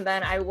City. And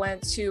then I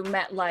went to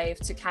MetLife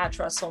to catch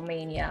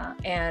WrestleMania.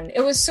 And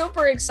it was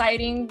super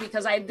exciting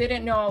because I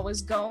didn't know I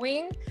was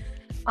going.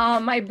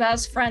 My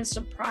best friend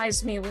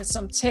surprised me with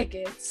some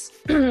tickets.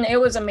 It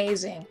was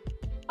amazing.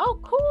 Oh,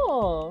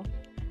 cool.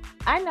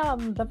 I know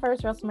the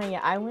first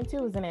WrestleMania I went to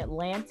was in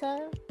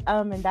Atlanta.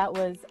 And that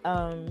was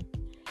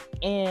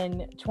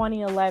in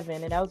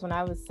 2011, and that was when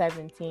I was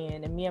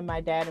 17, and me and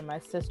my dad and my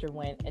sister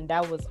went, and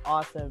that was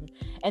awesome.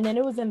 And then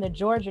it was in the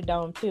Georgia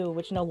Dome too,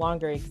 which no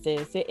longer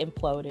exists. It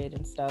imploded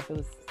and stuff. It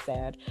was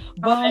sad,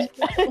 but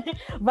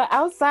but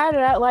outside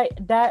of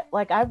that,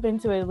 I've been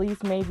to at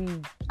least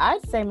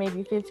I'd say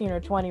maybe 15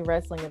 or 20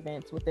 wrestling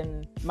events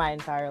within my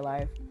entire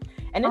life.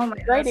 And it's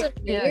a great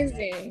experience.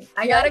 Amazing.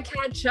 I gotta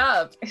catch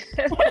up.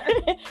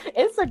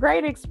 It's a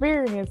great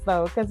experience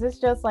though, because it's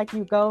just like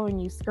you go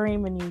and you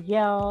scream and you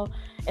yell,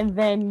 and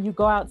then you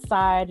go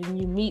outside and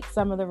you meet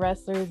some of the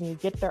wrestlers and you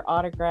get their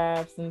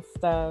autographs and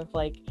stuff.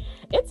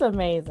 It's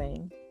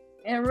amazing.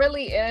 It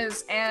really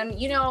is. And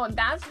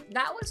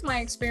that was my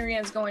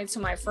experience going to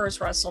my first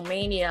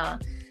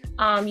WrestleMania.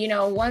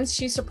 Once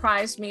she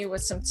surprised me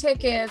with some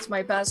tickets,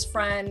 my best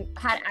friend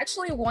had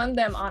actually won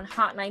them on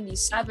Hot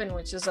 97,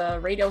 which is a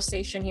radio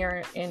station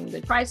here in the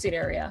Tri-State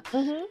area.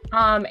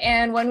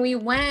 And when we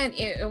went,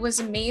 it was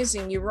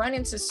amazing. You run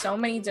into so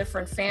many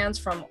different fans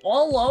from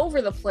all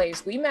over the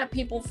place. We met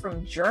people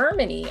from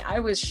Germany. I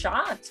was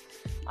shocked.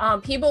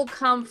 People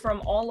come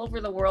from all over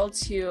the world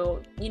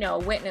to,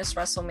 witness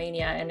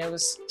WrestleMania, and it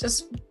was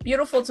just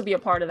beautiful to be a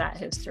part of that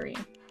history.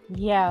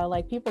 Yeah,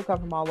 like people come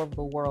from all over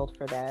the world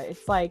for that.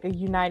 It's like a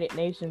United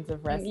Nations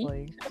of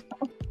wrestling.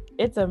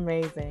 It's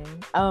amazing.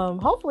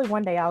 Hopefully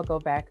one day I'll go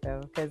back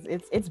though, because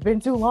it's been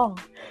too long.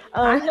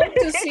 I hope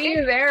to see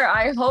you there.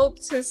 I hope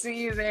to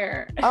see you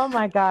there. Oh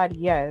my God,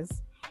 yes.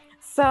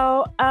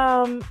 So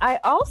I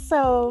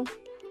also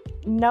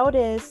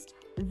noticed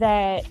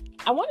that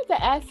I wanted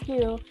to ask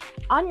you,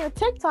 on your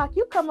TikTok,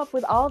 you come up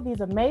with all of these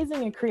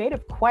amazing and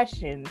creative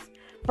questions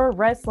for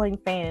wrestling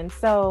fans.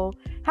 So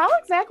how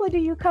exactly do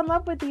you come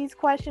up with these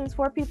questions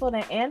for people to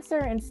answer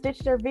and stitch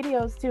their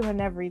videos to and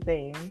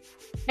everything?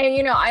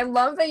 And I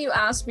love that you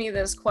asked me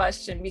this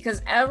question,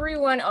 because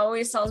everyone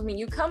always tells me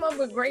you come up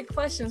with great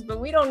questions,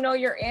 but we don't know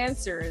your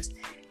answers.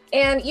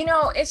 And,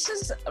 it's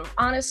just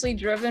honestly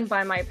driven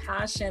by my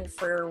passion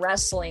for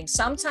wrestling.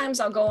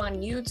 Sometimes I'll go on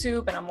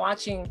YouTube and I'm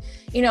watching,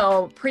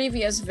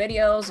 previous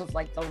videos of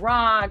like The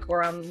Rock,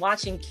 or I'm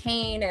watching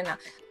Kane and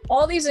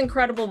all these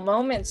incredible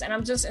moments. And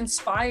I'm just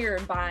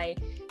inspired by,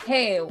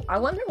 hey, I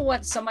wonder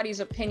what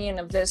somebody's opinion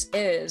of this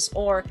is.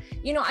 Or,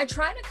 I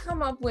try to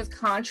come up with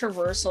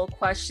controversial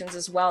questions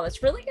as well.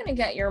 It's really going to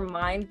get your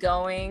mind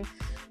going.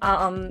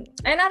 And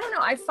I don't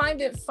know, I find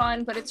it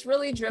fun, but it's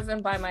really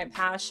driven by my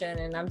passion,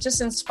 and I'm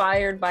just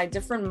inspired by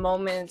different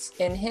moments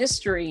in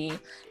history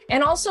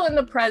and also in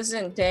the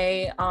present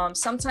day.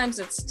 Sometimes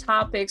it's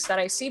topics that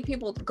I see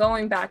people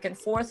going back and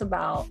forth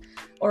about,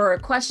 or a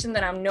question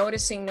that I'm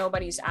noticing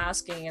nobody's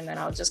asking, and then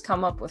I'll just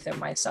come up with it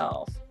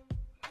myself.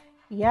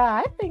 Yeah,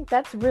 I think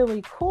that's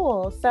really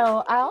cool.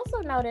 So I also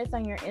noticed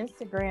on your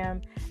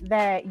Instagram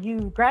that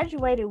you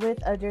graduated with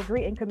a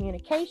degree in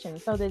communication.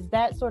 So does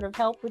that sort of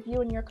help with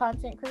you in your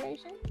content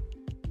creation?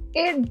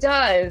 It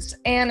does.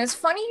 And it's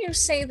funny you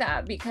say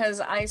that,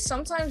 because I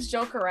sometimes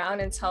joke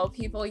around and tell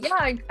people,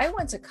 yeah, I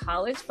went to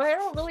college, but I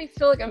don't really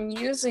feel like I'm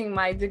using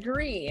my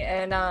degree.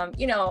 And,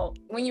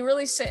 when you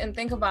really sit and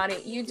think about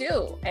it, you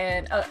do.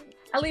 And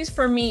at least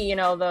for me,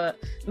 the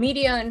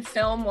media and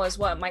film was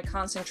what my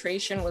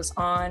concentration was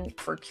on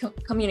for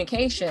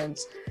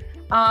communications.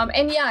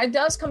 And yeah, it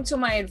does come to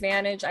my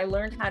advantage. I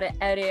learned how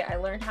to edit. I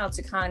learned how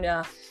to kind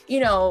of,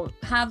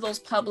 have those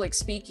public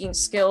speaking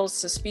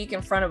skills to speak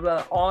in front of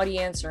an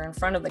audience or in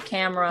front of the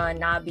camera and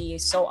not be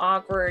so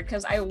awkward,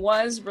 because I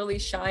was really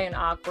shy and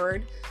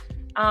awkward.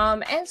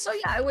 And so,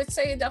 yeah, I would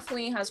say it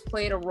definitely has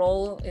played a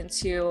role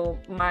into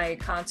my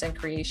content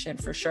creation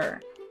for sure.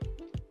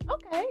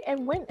 Okay.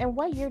 And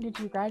what year did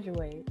you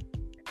graduate?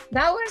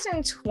 That was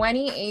in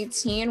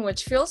 2018,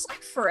 which feels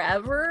like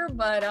forever,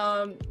 but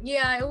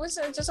yeah, it was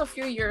just a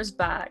few years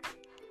back.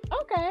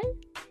 Okay.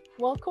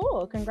 Well,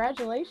 cool.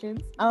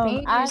 Congratulations.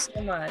 Thank you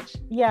so much.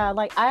 Yeah,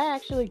 like I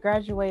actually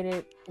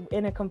graduated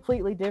in a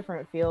completely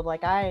different field.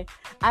 Like I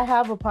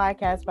have a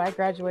podcast, but I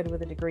graduated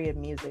with a degree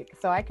in music,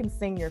 so I can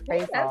sing your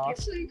face off. That's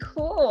actually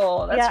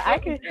cool. That's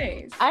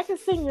I could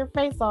sing your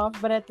face off,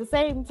 but at the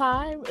same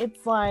time,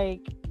 it's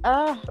like,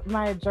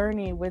 my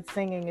journey with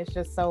singing is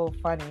just so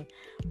funny.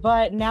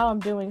 But now I'm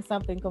doing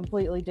something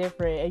completely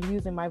different and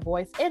using my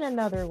voice in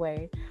another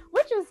way,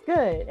 which is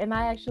good, and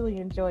I actually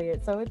enjoy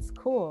it. So it's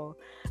cool.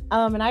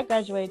 And I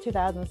graduated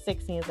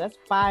 2016. So that's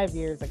 5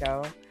 years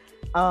ago.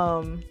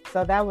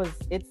 So that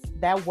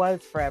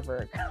was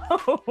forever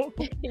ago.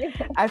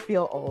 I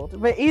feel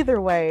old, but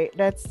either way,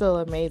 that's still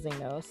amazing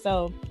though.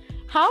 So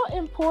how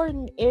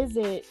important is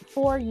it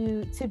for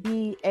you to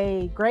be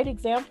a great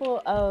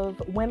example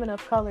of women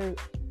of color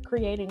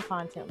creating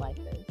content like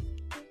this?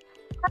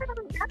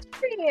 That's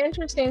pretty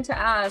interesting to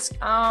ask.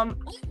 I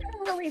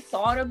haven't really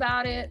thought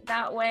about it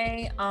that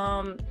way.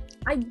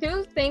 I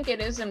do think it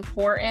is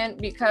important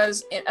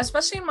because,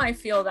 especially in my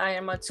field, I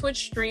am a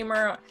Twitch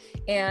streamer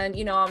and,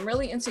 I'm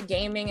really into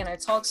gaming and I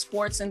talk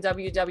sports and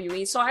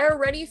WWE. So I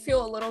already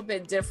feel a little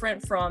bit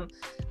different from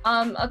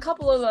a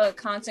couple of the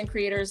content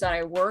creators that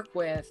I work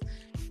with.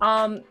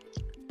 I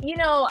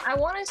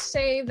want to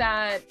say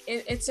that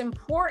it's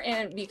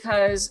important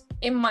because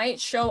it might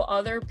show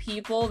other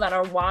people that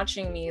are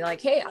watching me like,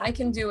 hey, I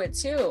can do it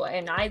too.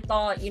 And I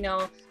thought,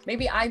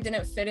 maybe I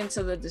didn't fit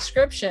into the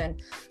description.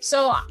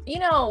 So,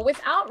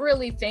 without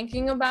really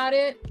thinking about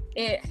it,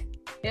 it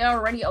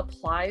already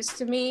applies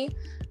to me.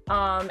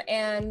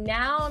 And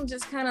now I'm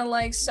just kind of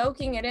like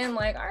soaking it in,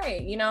 like, all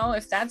right,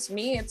 if that's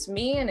me, it's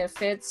me. And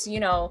if it's,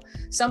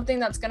 something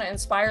that's going to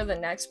inspire the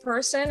next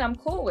person, I'm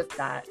cool with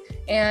that.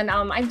 And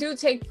I do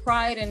take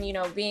pride in,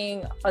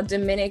 being a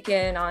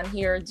Dominican on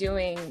here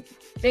doing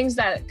things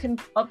that can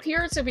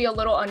appear to be a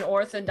little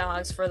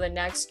unorthodox for the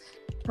next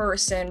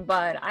person,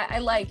 but I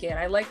like it.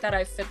 I like that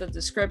I fit the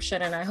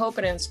description and I hope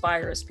it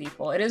inspires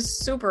people. It is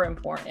super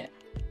important.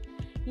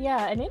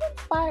 Yeah, and it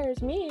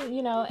inspires me,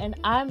 and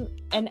I'm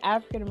an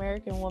African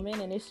American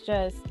woman, and it's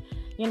just,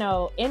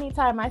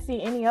 anytime I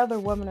see any other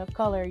woman of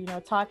color,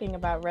 talking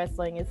about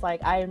wrestling, it's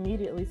like I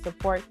immediately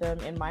support them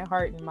in my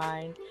heart and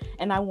mind.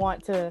 And I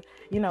want to,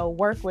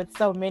 work with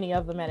so many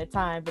of them at a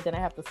time, but then I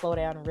have to slow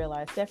down and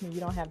realize, Stephanie,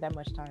 you don't have that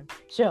much time.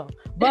 Chill.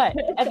 But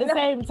at the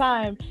same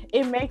time,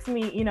 it makes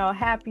me,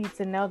 happy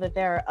to know that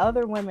there are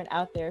other women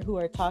out there who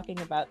are talking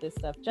about this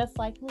stuff just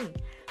like me.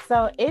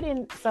 So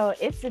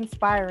it's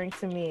inspiring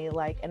to me,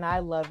 and I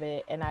love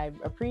it, and I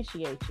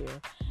appreciate you.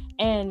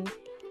 And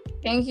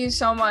thank you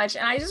so much.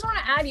 And I just want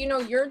to add,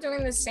 you're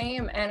doing the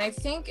same. And I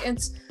think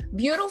it's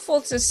beautiful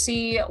to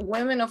see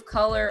women of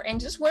color and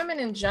just women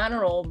in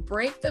general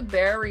break the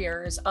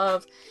barriers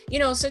of,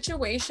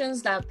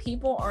 situations that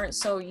people aren't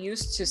so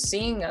used to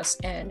seeing us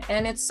in.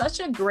 And it's such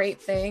a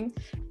great thing.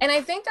 And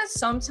I think that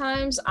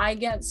sometimes I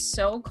get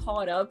so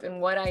caught up in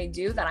what I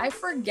do that I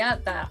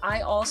forget that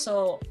I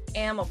also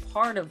am a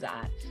part of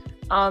that.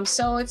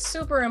 So it's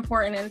super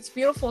important and it's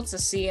beautiful to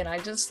see. And I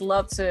just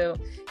love to,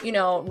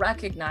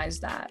 recognize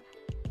that.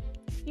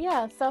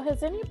 Yeah. So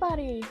has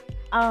anybody,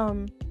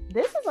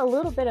 this is a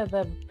little bit of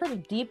a pretty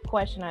deep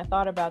question. I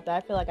thought about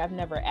that. I feel like I've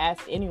never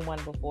asked anyone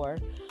before.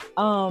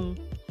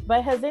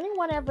 But has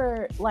anyone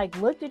ever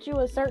looked at you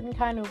a certain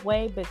kind of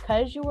way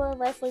because you were a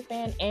wrestling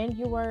fan and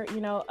you were,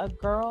 a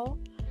girl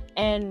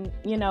and,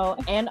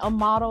 and a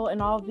model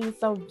and all of these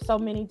so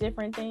many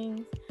different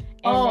things?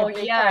 And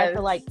they try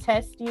to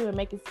test you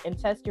and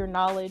test your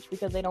knowledge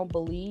because they don't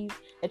believe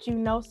that you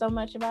know so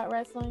much about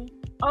wrestling?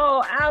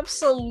 Oh,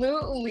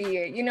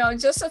 absolutely.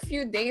 Just a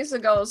few days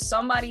ago,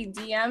 somebody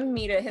DM'd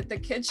me to hit the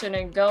kitchen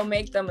and go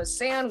make them a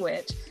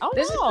sandwich.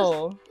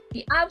 Oh,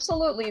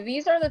 Absolutely.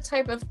 These are the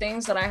type of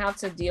things that I have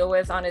to deal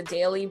with on a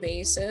daily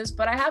basis,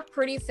 but I have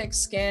pretty thick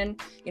skin,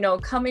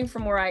 coming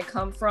from where I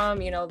come from,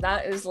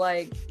 that is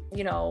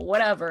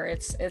whatever.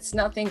 It's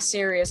nothing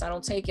serious. I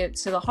don't take it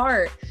to the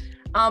heart.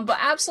 But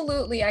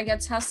absolutely, I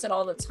get tested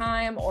all the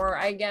time, or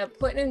I get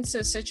put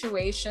into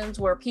situations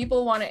where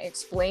people want to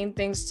explain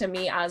things to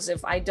me as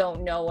if I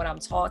don't know what I'm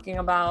talking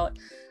about.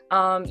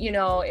 I'm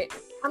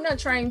not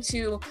trying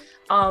to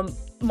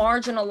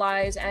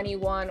marginalize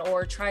anyone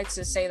or try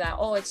to say that,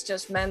 oh, it's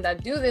just men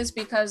that do this,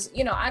 because,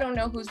 I don't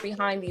know who's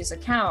behind these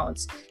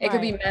accounts. It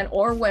could be men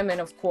or women,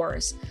 of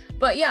course.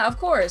 But yeah, of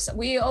course,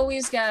 we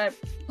always get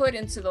put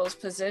into those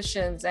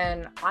positions.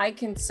 And I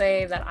can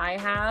say that I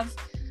have.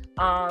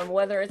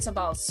 Whether it's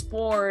about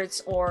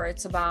sports or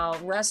it's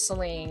about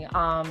wrestling,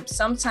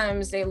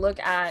 sometimes they look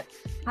at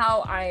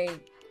how I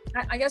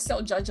guess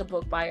they'll judge a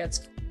book by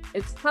its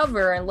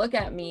cover and look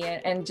at me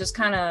and just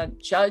kind of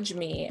judge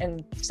me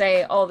and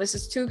say, oh, this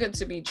is too good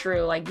to be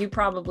true. You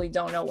probably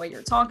don't know what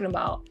you're talking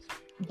about.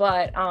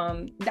 But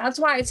that's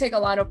why I take a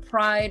lot of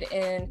pride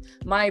in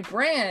my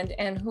brand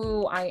and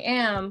who I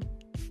am.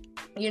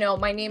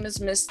 My name is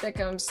Miss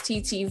Thickums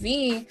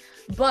TTV,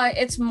 but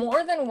it's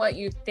more than what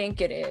you think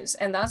it is.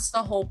 And that's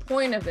the whole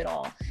point of it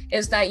all,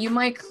 is that you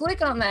might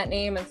click on that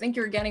name and think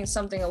you're getting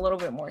something a little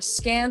bit more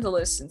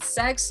scandalous and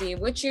sexy,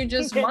 which you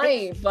just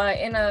might, but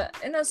in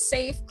a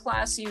safe,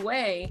 classy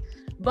way.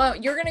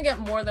 But you're going to get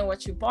more than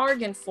what you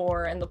bargained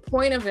for. And the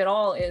point of it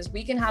all is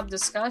we can have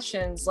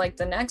discussions like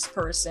the next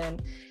person,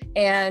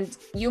 and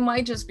you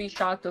might just be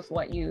shocked with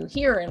what you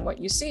hear and what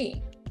you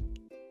see.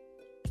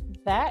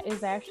 That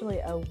is actually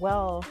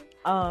an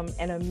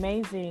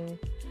amazing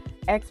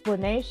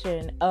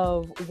explanation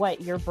of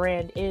what your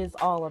brand is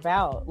all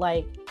about.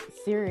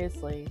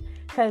 Seriously,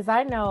 because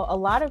I know a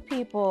lot of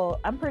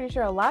people, I'm pretty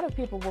sure a lot of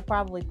people will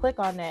probably click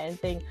on that and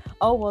think,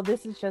 oh, well,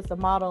 this is just a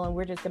model and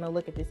we're just going to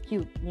look at this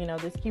cute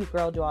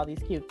girl do all these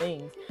cute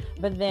things.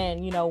 But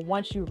then,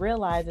 once you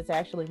realize it's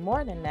actually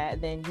more than that,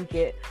 then you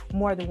get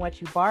more than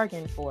what you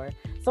bargained for.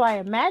 So I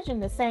imagine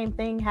the same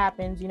thing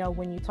happens,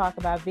 when you talk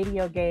about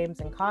video games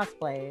and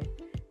cosplay.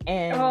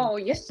 And oh,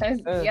 yes,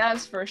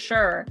 yes, for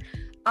sure.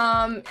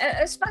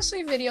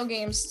 Especially video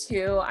games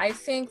too. I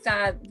think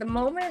that the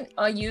moment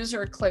a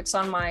user clicks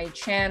on my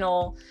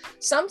channel,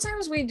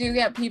 sometimes we do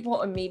get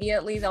people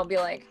immediately, they'll be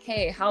like,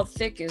 hey, how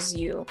thick is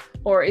you?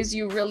 Or is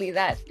you really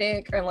that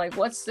thick? Or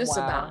what's this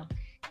about?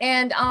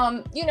 And,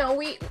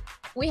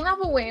 we have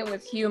a way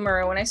with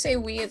humor. When I say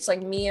we, it's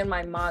me and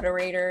my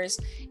moderators.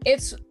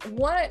 It's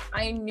what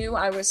I knew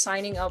I was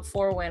signing up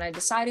for when I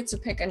decided to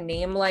pick a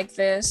name like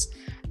this.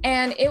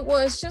 And it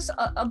was just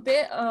a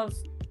bit of,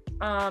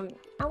 I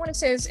want to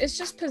say it's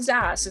just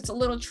pizzazz. It's a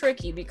little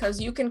tricky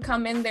because you can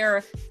come in there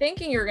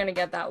thinking you're going to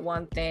get that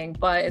one thing,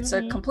 but it's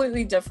a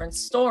completely different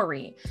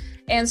story.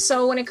 And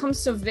so when it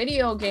comes to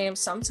video games,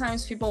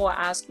 sometimes people will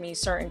ask me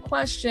certain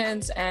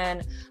questions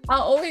and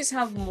I'll always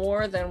have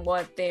more than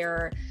what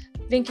they're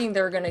thinking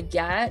they're going to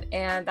get.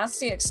 And that's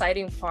the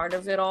exciting part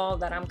of it all,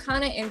 that I'm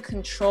kind of in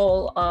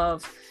control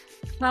of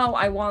how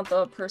I want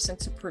the person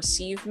to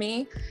perceive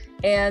me.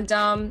 And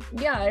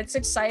it's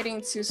exciting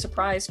to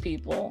surprise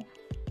people.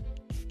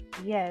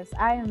 Yes,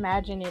 I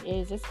imagine it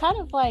is. It's kind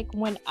of like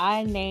when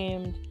I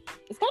named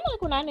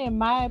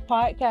my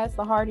podcast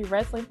the Hardy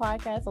Wrestling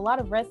Podcast. A lot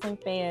of wrestling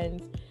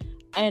fans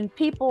And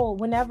people,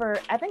 whenever,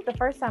 I think the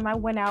first time I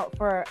went out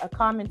for a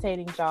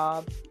commentating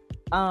job,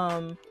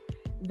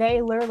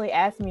 they literally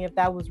asked me if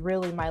that was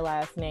really my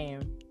last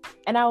name.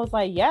 And I was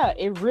like, yeah,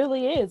 it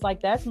really is.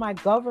 Like, that's my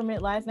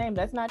government last name.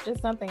 That's not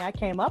just something I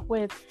came up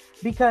with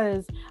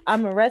because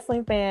I'm a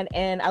wrestling fan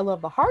and I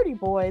love the Hardy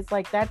Boys.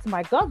 Like, that's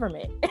my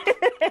government.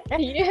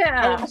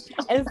 Yeah.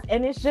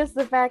 and it's just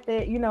the fact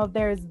that, you know,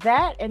 there's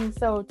that. And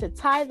so to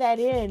tie that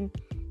in,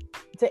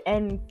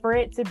 and for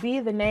it to be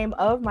the name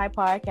of my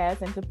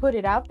podcast and to put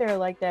it out there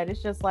like that,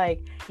 it's just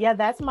like, yeah,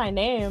 that's my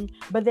name,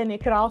 but then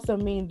it could also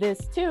mean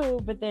this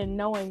too. But then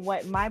knowing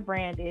what my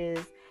brand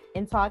is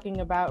in talking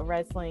about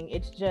wrestling,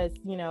 it's just,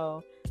 you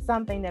know,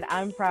 something that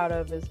I'm proud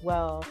of as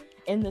well,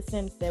 in the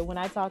sense that when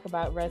I talk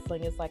about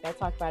wrestling, it's like I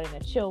talk about it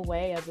in a chill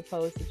way as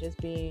opposed to just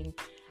being,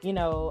 you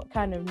know,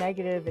 kind of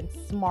negative and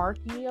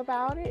smarky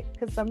about it.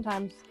 Because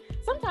sometimes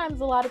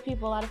a lot of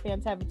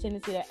fans have a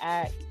tendency to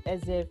act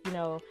as if, you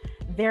know,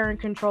 they're in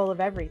control of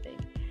everything,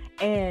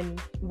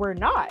 and we're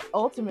not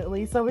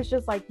ultimately. So it's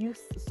just like you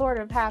sort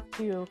of have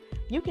to,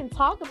 you can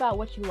talk about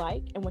what you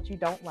like and what you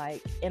don't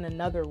like in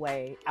another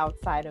way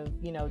outside of,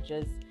 you know,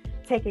 just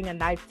taking a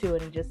knife to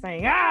it and just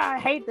saying, I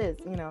hate this,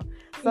 you know.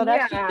 So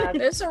that's, yeah,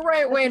 there's a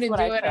right way to do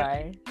it.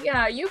 Try.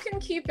 Yeah, you can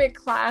keep it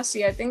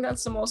classy. I think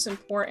that's the most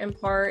important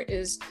part,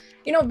 is,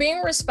 you know,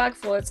 being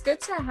respectful. It's good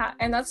to have,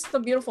 and that's the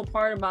beautiful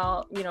part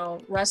about, you know,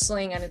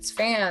 wrestling and its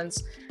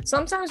fans.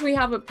 Sometimes we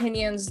have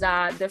opinions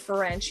that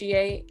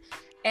differentiate,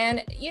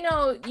 and, you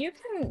know, you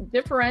can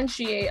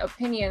differentiate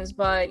opinions,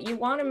 but you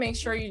want to make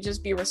sure you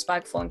just be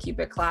respectful and keep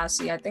it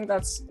classy. I think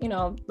that's, you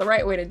know, the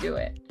right way to do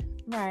it.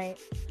 Right.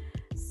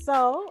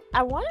 So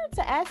I wanted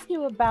to ask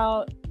you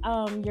about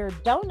your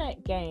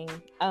Donut Gang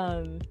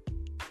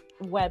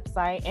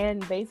website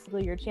and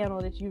basically your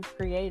channel that you've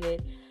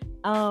created.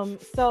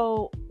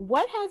 So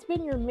what has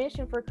been your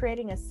mission for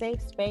creating a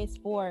safe space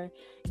for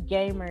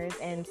gamers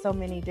and so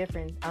many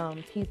different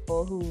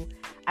people who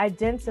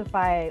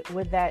identify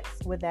with that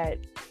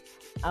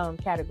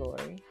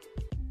category?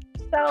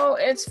 So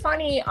it's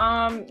funny,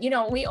 you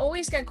know, we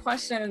always get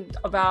questioned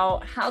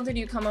about how did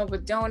you come up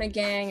with Donut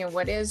Gang and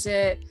what is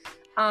it?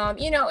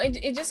 You know,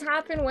 it just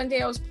happened one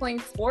day. I was playing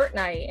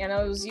Fortnite and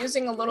I was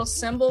using a little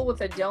symbol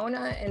with a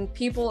donut and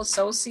people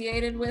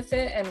associated with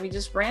it, and we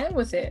just ran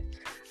with it.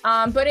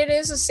 But it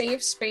is a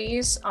safe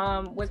space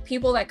with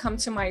people that come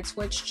to my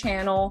Twitch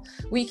channel.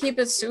 We keep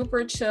it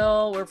super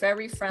chill. We're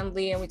very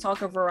friendly and we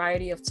talk a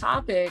variety of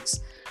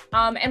topics.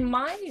 And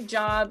my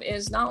job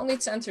is not only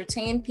to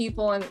entertain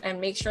people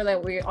and make sure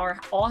that we are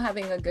all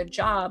having a good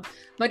job,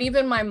 but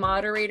even my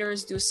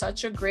moderators do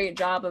such a great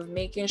job of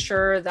making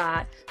sure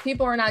that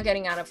people are not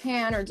getting out of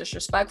hand or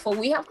disrespectful.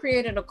 We have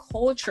created a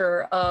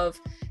culture of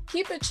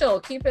keep it chill,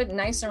 keep it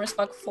nice and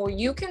respectful.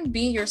 You can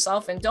be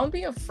yourself and don't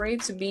be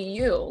afraid to be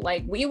you.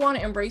 Like, we want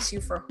to embrace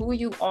you for who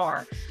you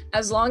are,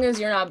 as long as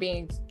you're not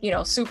being, you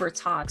know, super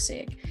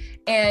toxic.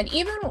 And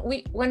even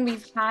when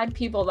we've had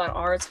people that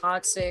are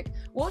toxic,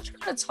 we'll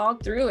try to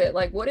talk through it.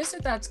 Like, what is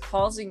it that's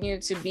causing you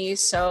to be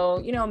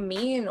so, you know,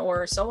 mean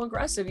or so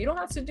aggressive? You don't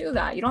have to do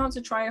that. You don't have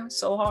to try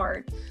so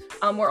hard.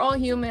 We're all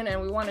human and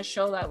we want to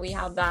show that we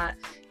have that,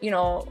 you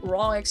know,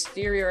 raw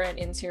exterior and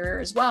interior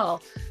as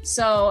well.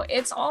 So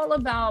it's all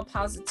about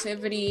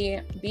positivity,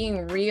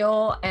 being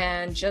real,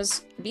 and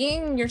just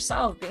being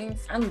yourself, being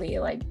friendly,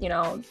 like, you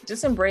know,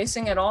 just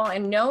embracing it all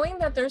and knowing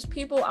that there's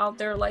people out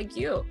there like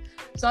you.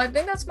 So I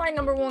think that's my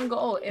number one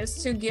goal,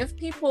 is to give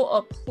people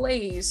a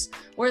place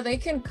where they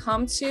can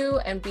come to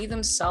and be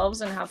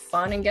themselves and have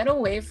fun and get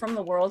away from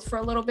the world for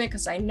a little bit.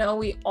 Because I know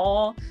we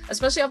all,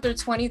 especially after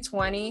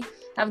 2020,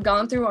 have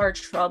gone through our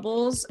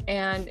troubles,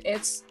 and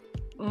it's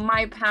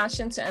my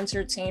passion to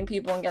entertain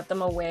people and get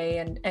them away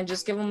and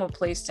just give them a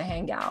place to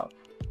hang out.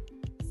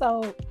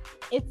 So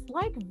it's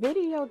like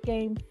video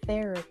game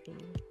therapy.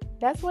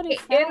 That's what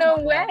it's in a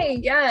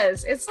way.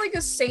 Yes, it's like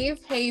a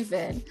safe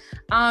haven.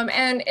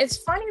 And it's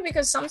funny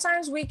because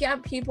sometimes we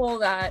get people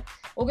that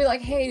will be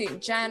like, hey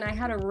Jen, I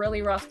had a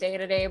really rough day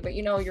today, but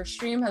you know, your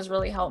stream has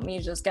really helped me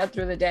just get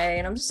through the day.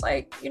 And I'm just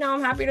like, you know,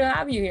 I'm happy to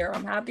have you here.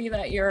 I'm happy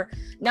that you're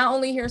not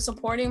only here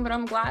supporting, but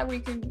I'm glad we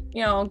could,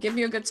 you know, give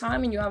you a good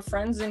time and you have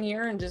friends in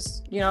here and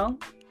just, you know,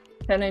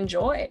 can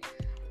enjoy.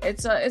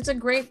 It's a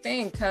great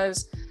thing,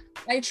 because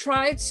I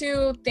try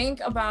to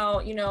think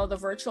about, you know, the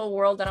virtual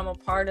world that I'm a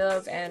part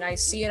of, and I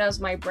see it as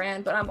my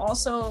brand, but I'm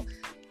also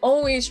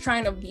always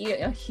trying to be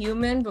a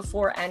human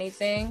before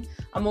anything.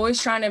 I'm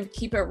always trying to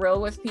keep it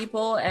real with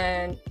people,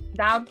 and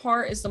that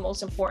part is the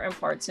most important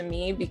part to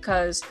me,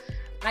 because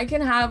I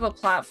can have a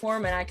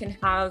platform and I can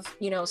have,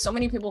 you know, so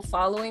many people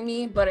following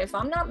me, but if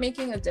I'm not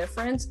making a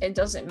difference, it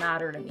doesn't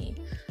matter to me.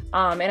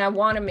 And I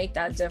want to make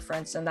that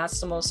difference, and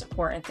that's the most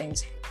important thing,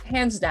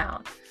 hands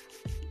down.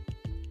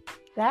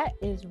 That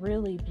is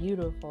really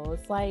beautiful.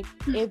 It's like,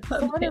 it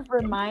sort of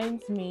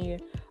reminds me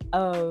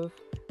of,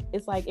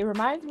 it's like, it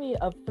reminds me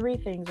of three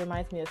things. It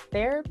reminds me of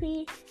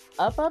therapy,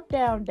 up,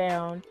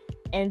 down,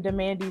 and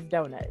Demandy's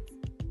Donuts.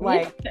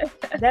 Like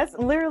that's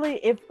literally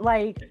if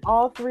like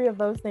all three of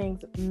those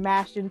things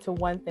mashed into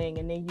one thing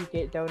and then you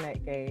get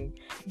Donut Gang.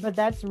 But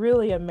that's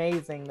really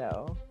amazing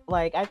though.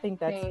 Like I think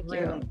that's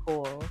really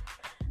cool.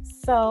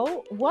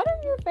 So what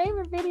are your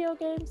favorite video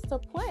games to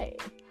play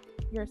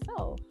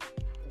yourself?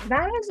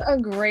 That is a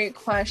great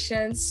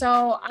question.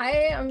 So I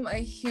am a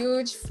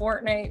huge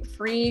Fortnite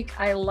freak.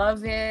 I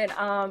love it.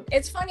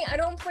 It's funny, I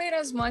don't play it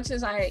as much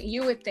as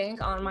you would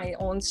think on my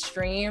own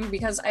stream,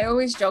 because I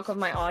always joke with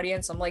my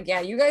audience. I'm like,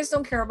 yeah, you guys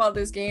don't care about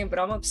this game, but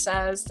I'm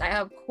obsessed. I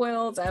have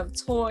quilts, I have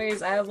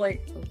toys, I have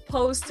like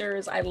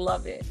posters. I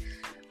love it.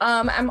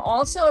 I'm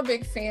also a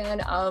big fan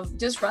of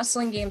just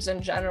wrestling games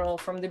in general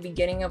from the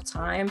beginning of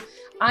time.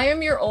 I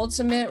am your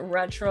ultimate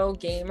retro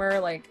gamer.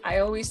 Like I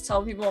always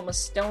tell people, I'm a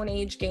Stone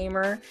Age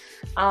gamer.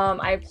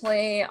 I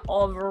play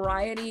a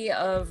variety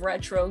of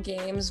retro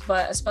games,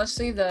 but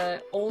especially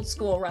the old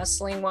school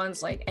wrestling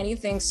ones, like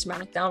anything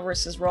SmackDown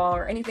versus Raw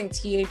or anything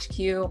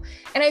THQ.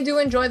 And I do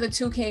enjoy the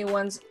 2K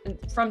ones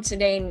from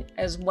today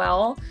as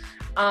well.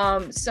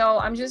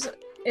 So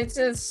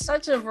it's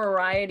such a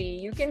variety.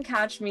 You can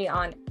catch me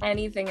on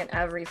anything and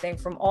everything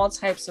from all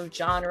types of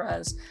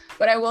genres.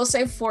 But I will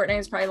say Fortnite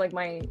is probably like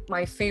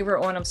my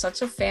favorite one. I'm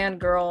such a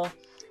fangirl.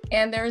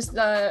 And there's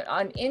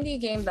an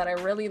indie game that I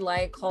really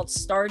like called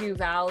Stardew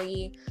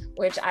Valley,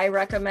 which I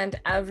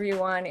recommend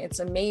everyone. It's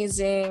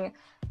amazing.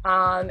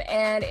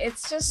 And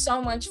it's just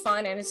so much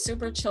fun, and it's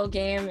super chill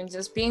game, and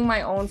just being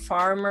my own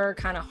farmer,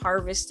 kind of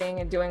harvesting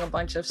and doing a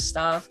bunch of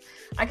stuff.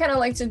 I kind of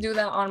like to do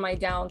that on my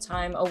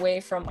downtime away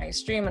from my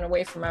stream and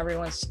away from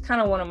everyone. It's kind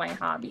of one of my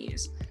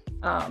hobbies.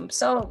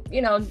 So,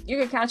 you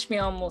can catch me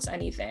on almost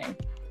anything.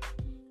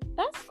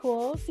 That's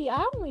cool. See,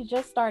 I only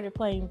just started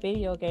playing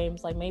video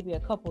games like maybe a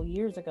couple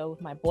years ago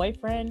with my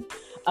boyfriend.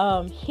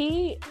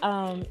 He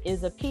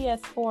is a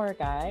PS4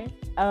 guy,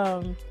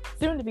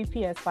 soon to be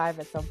PS5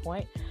 at some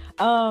point.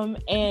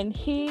 And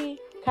he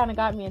kind of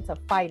got me into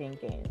fighting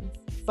games.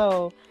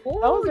 So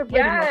those are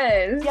pretty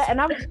much, yeah,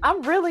 and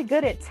I'm really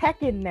good at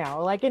Tekken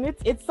now. Like, and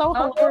it's so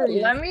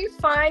hilarious. Let me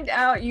find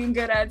out you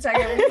good at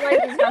Tekken. We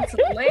might just have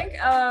to link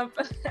up.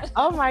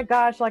 Oh my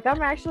gosh, like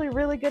I'm actually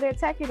really good at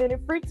Tekken, and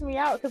it freaks me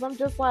out because I'm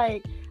just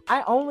like,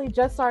 I only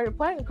just started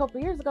playing a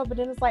couple years ago, but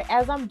then it's like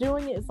as I'm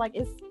doing it, it's like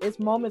it's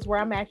moments where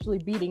I'm actually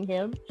beating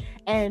him,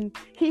 and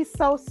he's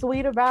so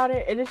sweet about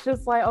it, and it's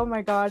just like, oh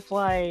my gosh,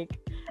 like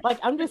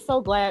I'm just so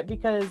glad,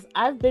 because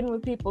I've been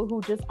with people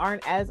who just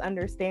aren't as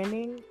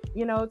understanding,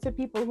 to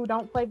people who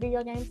don't play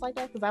video games like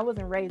that, because I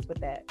wasn't raised with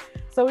that.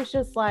 So it's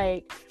just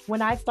like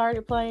when I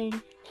started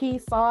playing, he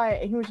saw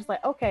it and he was just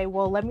like, okay,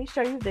 well, let me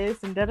show you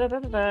this and da da da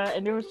da da,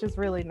 and it was just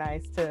really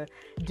nice to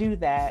do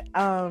that.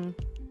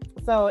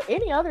 So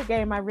any other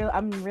game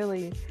I'm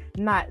really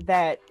not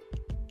that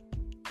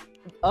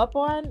up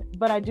on,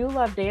 but I do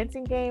love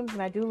dancing games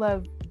and I do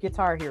love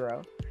Guitar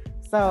Hero.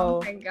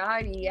 So, oh my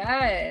God,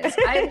 yes.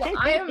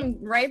 I am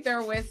right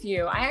there with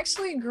you. I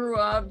actually grew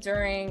up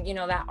during,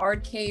 that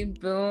arcade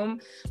boom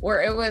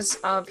where it was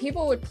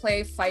people would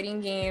play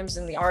fighting games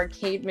in the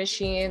arcade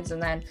machines,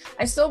 and then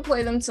I still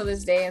play them to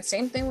this day. And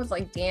same thing with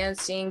like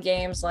dancing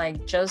games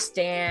like Just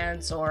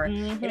Dance or,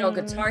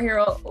 Guitar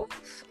Hero.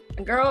 Oof.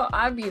 Girl,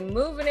 I'd be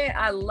moving it.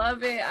 I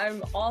love it.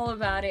 I'm all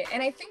about it.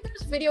 And I think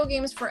there's video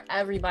games for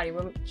everybody,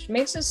 which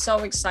makes it so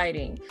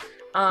exciting.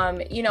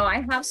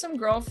 I have some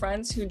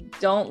girlfriends who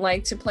don't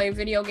like to play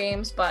video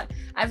games, but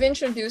I've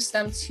introduced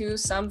them to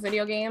some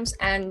video games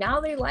and now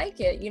they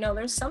like it.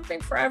 There's something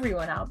for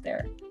everyone out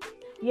there.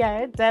 Yeah,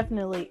 it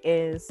definitely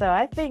is. So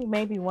I think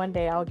maybe one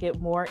day I'll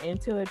get more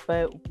into it,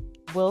 but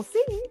we'll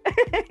see.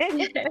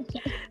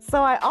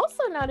 So I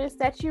also noticed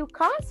that you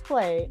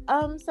cosplay.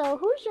 So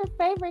who's your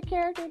favorite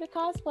character to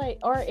cosplay?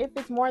 Or if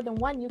it's more than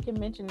one, you can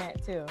mention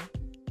that too.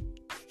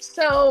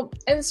 So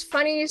it's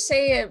funny you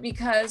say it,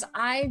 because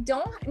I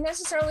don't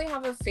necessarily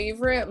have a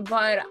favorite,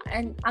 but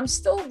I'm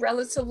still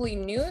relatively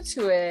new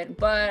to it.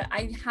 But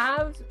I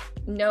have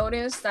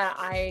noticed that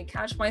I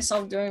catch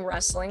myself doing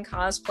wrestling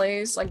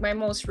cosplays. Like my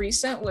most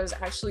recent was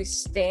actually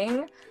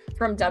Sting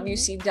from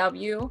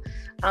WCW.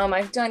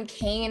 I've done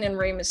Kane and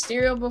Rey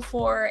Mysterio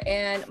before,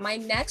 and my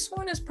next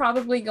one is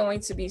probably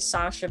going to be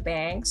Sasha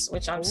Banks,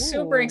 which I'm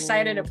super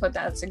excited to put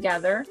that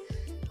together.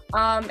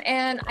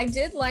 And I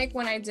did like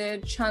when I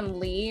did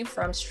Chun-Li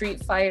from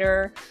Street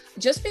Fighter,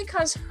 just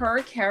because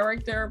her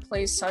character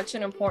plays such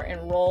an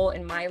important role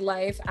in my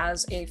life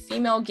as a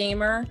female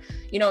gamer.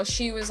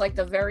 She was like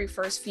the very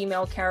first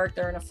female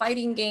character in a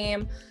fighting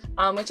game,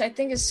 which I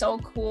think is so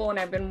cool. And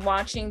I've been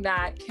watching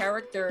that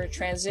character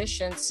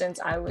transition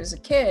since I was a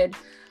kid.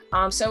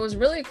 So it was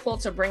really cool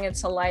to bring it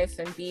to life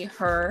and be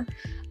her.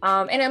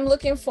 And I'm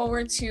looking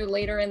forward to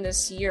later in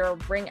this year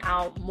bring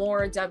out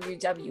more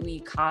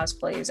WWE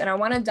cosplays. And I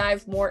want to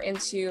dive more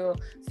into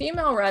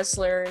female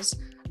wrestlers.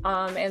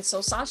 And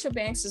so Sasha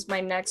Banks is my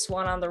next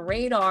one on the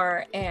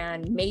radar,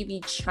 and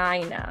maybe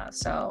Chyna.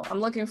 So I'm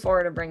looking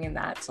forward to bringing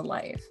that to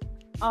life.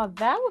 Oh,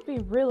 that would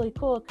be really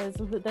cool, because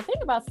the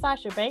thing about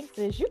Sasha Banks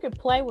is you could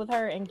play with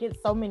her and get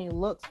so many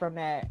looks from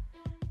that.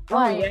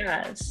 Like,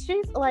 yes.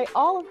 she's like,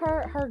 all of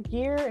her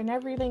gear and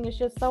everything is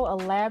just so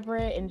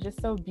elaborate and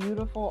just so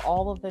beautiful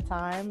all of the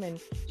time. And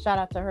shout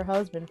out to her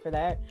husband for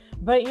that.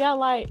 But yeah,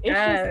 like, it's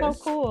just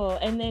so cool.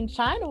 And then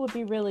China would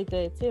be really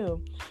good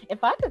too.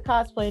 If I could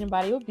cosplay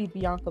anybody, it would be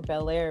Bianca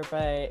Belair,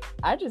 but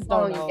I just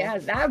don't know. Yeah,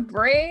 that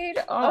braid.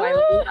 I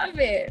love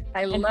it.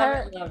 I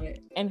love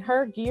it. And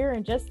her gear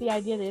and just the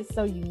idea that it's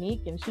so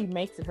unique and she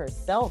makes it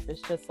herself,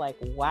 it's just like,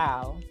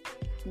 wow.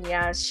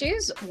 Yeah,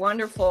 she's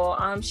wonderful.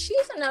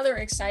 She's another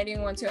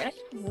exciting one too. And I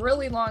have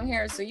really long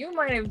hair, so you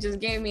might have just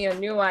gave me a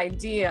new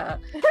idea.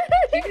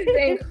 She's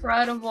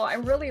incredible. I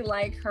really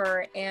like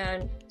her.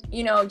 And,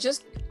 you know,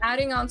 just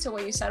adding on to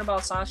what you said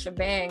about Sasha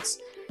Banks,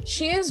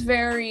 she is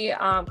very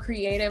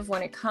creative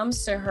when it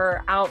comes to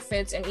her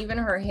outfits and even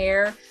her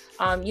hair.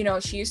 You know,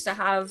 she used to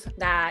have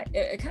that,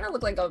 it kind of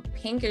looked like a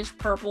pinkish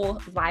purple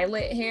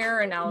violet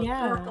hair, and now it's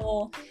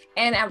purple.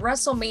 And at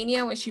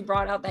WrestleMania, when she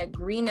brought out that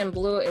green and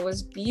blue, it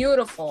was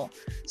beautiful.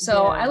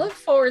 So I look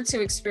forward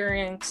to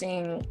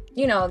experiencing,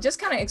 you know, just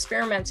kind of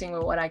experimenting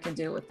with what I can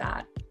do with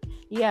that.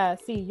 Yeah,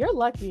 see, you're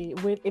lucky.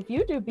 If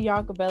you do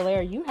Bianca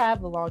Belair, you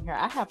have the long hair.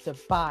 I have to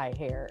buy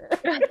hair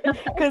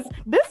because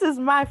this is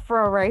my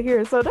fro right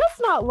here, so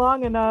that's not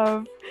long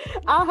enough.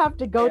 I'll have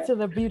to go to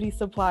the beauty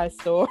supply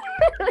store.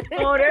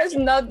 Oh, there's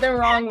nothing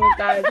wrong with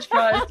that.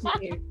 Trust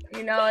me.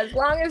 You know, as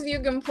long as you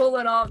can pull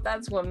it off,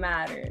 that's what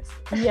matters.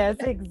 Yes,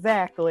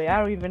 exactly. I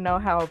don't even know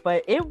how,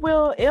 but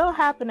it'll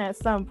happen at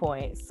some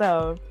point.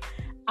 So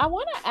I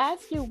want to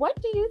ask you,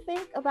 what do you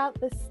think about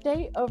the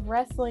state of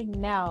wrestling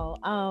now?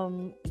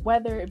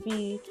 Whether it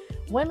be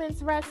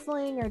women's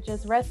wrestling or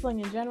just wrestling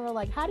in general,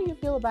 like, how do you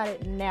feel about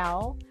it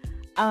now?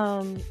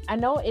 I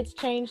know it's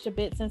changed a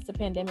bit since the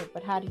pandemic,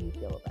 but how do you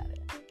feel about it?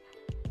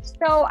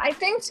 So I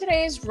think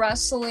today's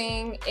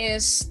wrestling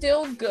is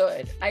still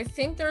good. I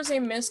think there's a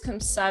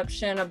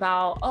misconception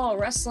about, oh,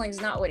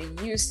 wrestling's not what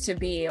it used to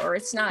be, or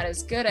it's not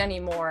as good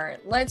anymore.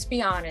 Let's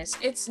be honest,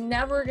 it's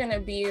never going to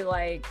be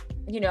like,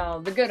 you know,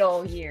 the good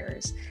old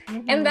years.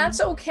 And that's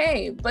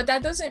okay, but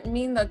that doesn't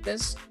mean that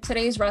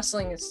today's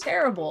wrestling is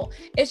terrible.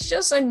 It's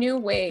just a new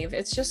wave.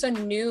 It's just a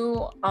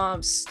new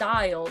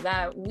style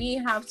that we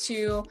have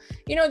to,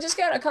 you know, just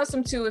get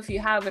accustomed to if you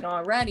haven't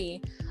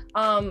already.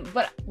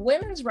 But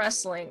women's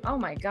wrestling, oh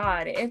my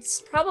God,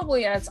 it's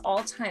probably at its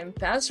all-time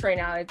best right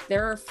now.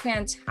 They're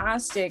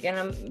fantastic. And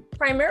I'm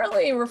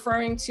primarily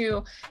referring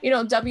to, you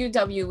know,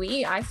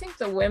 WWE. I think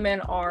the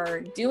women are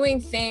doing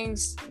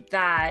things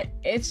that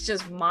it's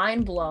just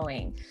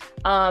mind-blowing.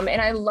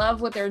 And I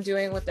love what they're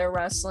doing with their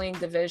wrestling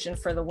division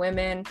for the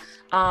women.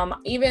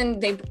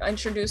 Even they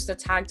introduced the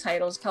tag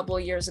titles a couple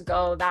of years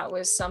ago. That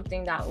was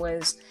something that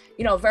was,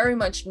 you know, very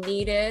much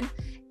needed.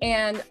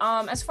 And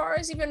as far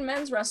as even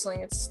men's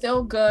wrestling, it's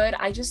still good.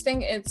 I just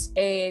think it's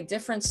a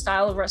different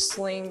style of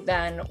wrestling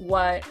than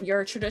what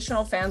your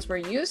traditional fans were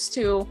used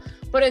to,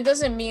 but it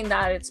doesn't mean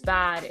that it's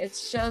bad.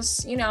 It's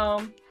just, you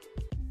know,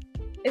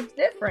 it's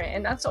different,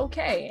 and that's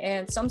okay.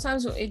 And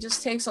sometimes it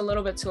just takes a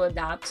little bit to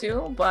adapt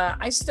to, but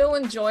I still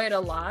enjoy it a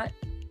lot.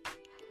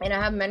 And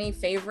I have many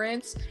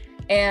favorites.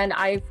 And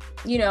I,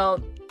 you know,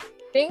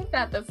 think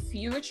that the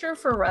future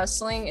for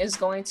wrestling is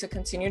going to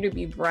continue to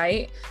be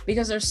bright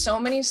because there's so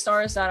many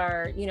stars that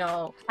are, you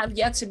know, have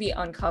yet to be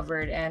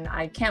uncovered, and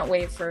I can't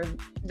wait for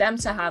them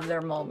to have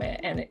their moment,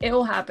 and it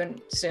will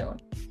happen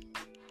soon.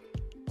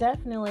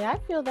 Definitely. I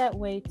feel that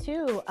way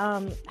too.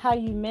 How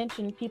you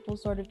mentioned people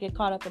sort of get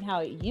caught up in how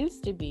it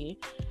used to be,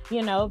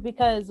 you know,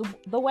 because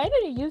the way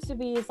that it used to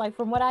be is like,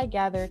 from what I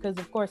gather, because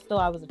of course still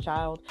I was a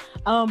child,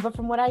 but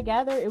from what I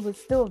gather, it was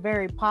still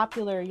very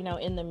popular, you know,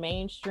 in the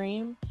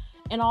mainstream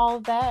and all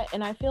of that.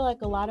 And I feel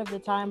like a lot of the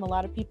time, a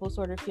lot of people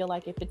sort of feel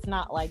like if it's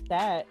not like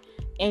that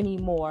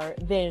anymore,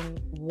 then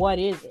what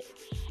is it?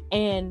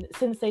 And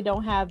since they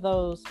don't have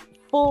those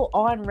full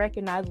on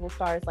recognizable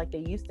stars like they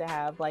used to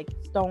have, like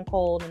Stone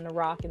Cold and The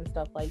Rock and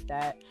stuff like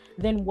that,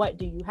 then what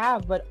do you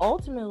have? But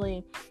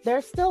ultimately,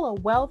 there's still a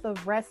wealth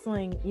of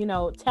wrestling, you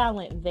know,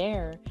 talent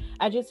there.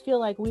 I just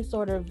feel like we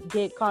sort of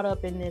get caught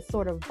up in this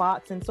sort of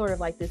box and sort of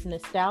like this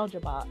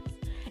nostalgia box,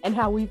 and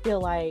how we feel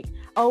like,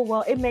 oh,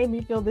 well, it made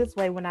me feel this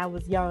way when I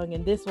was young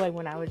and this way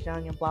when I was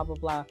young and blah, blah,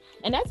 blah.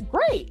 And that's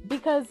great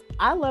because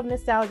I love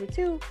nostalgia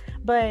too.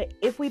 But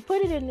if we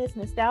put it in this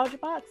nostalgia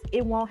box,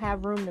 it won't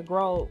have room to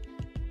grow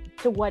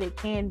to what it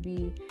can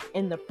be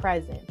in the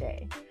present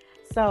day.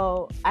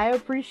 So I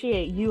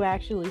appreciate you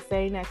actually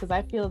saying that, because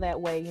I feel that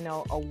way, you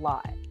know, a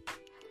lot.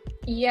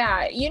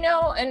 Yeah, you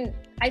know, and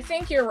I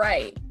think you're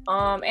right.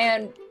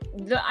 And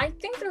I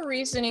think the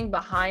reasoning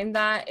behind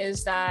that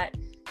is that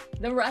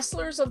the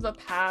wrestlers of the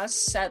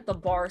past set the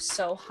bar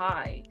so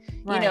high.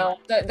 Right. You know,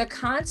 the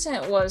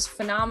content was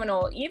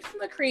phenomenal. Even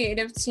the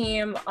creative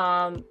team,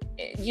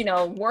 you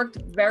know, worked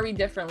very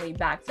differently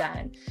back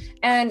then.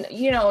 And,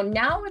 you know,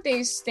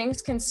 nowadays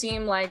things can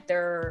seem like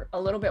they're a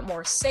little bit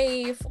more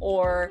safe,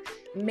 or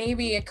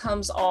maybe it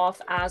comes off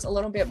as a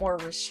little bit more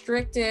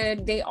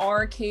restricted. They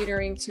are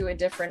catering to a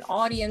different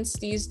audience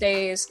these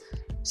days.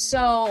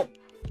 So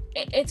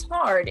it's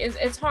hard.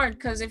 It's hard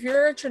because if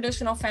you're a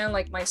traditional fan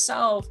like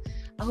myself,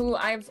 who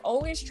I've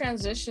always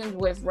transitioned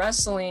with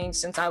wrestling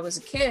since I was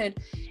a kid,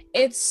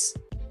 it's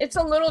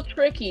a little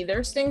tricky.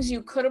 There's things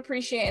you could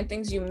appreciate and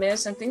things you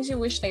miss and things you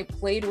wish they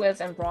played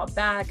with and brought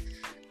back.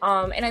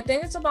 And I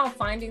think it's about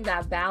finding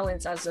that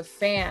balance as a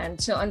fan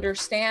to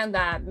understand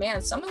that,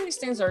 man, some of these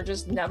things are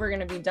just never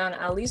going to be done,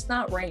 at least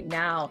not right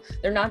now.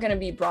 They're not going to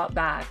be brought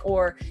back,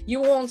 or you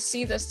won't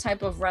see this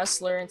type of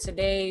wrestler in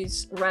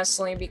today's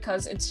wrestling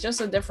because it's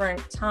just a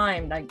different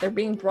time. Like, they're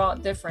being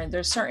brought different.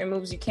 There's certain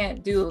moves you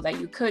can't do that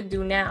you could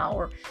do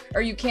now,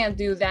 or you can't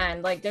do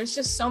then. Like, there's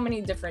just so many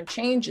different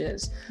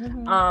changes.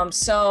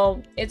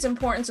 So it's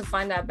important to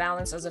find that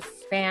balance as a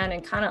fan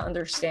and kind of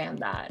understand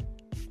that.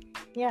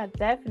 Yeah,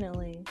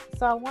 definitely.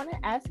 So I want to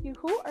ask you,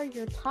 who are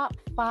your top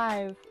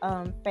 5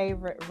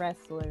 favorite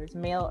wrestlers,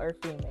 male or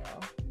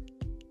female?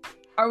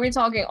 Are we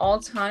talking all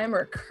time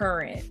or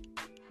current?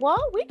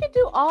 Well, we could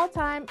do all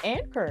time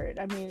and current.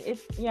 I mean,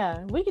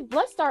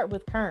 let's start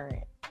with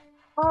current.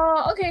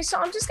 Okay, so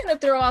I'm just gonna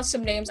throw out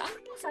some names. I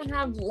don't know if I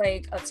have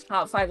like a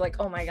top 5, like,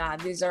 oh my god,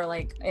 these are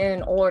like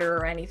in order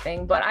or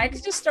anything, but I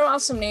could just throw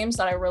out some names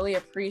that I really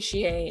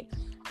appreciate.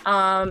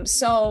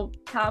 So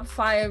top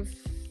 5,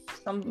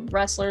 some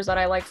wrestlers that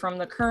I like from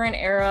the current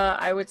era,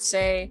 I would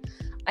say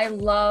I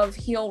love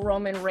heel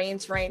Roman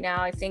Reigns right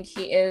now. I think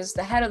he is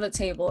the head of the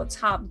table, a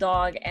top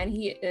dog, and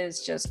he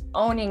is just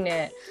owning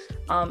it.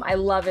 I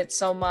love it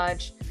so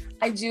much.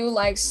 I do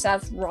like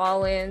Seth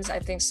Rollins. I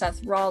think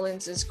Seth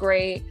Rollins is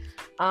great.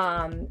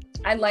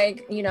 I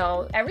like,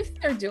 everything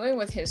they're doing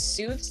with his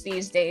suits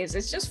these days.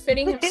 It's just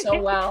fitting him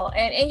so well.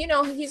 And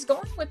he's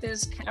going with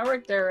this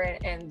character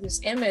and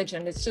this image,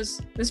 and it's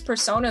just, this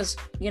persona's,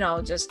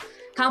 just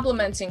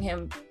complimenting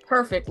him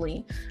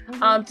perfectly.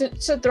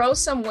 To throw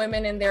some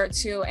women in there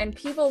too, and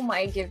people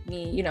might give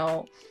me,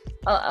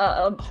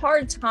 a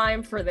hard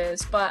time for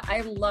this, but I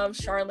love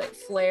Charlotte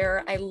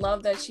Flair. I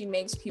love that she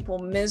makes people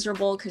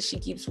miserable because she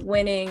keeps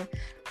winning.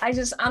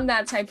 I'm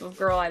that type of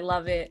girl. I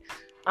love it.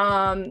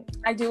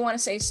 I do want to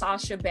say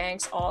Sasha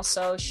Banks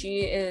also. She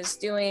is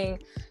doing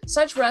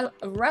such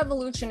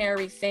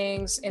revolutionary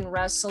things in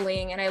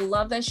wrestling, and I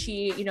love that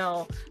she,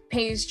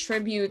 pays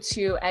tribute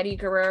to Eddie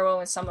Guerrero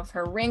and some of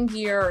her ring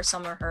gear or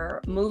some of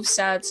her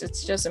movesets.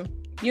 It's just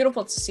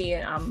beautiful to see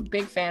it. I'm a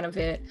big fan of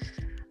it.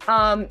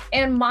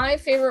 And my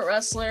favorite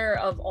wrestler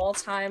of all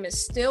time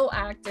is still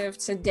active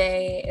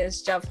today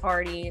is Jeff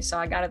Hardy, so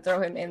I got to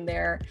throw him in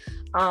there.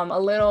 A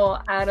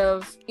little out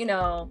of,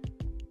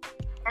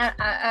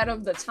 out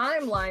of the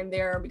timeline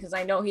there, because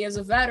I know he is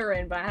a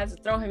veteran, but I had to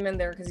throw him in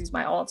there because he's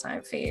my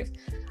all-time fave.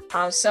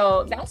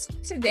 So that's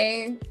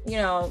today,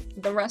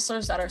 the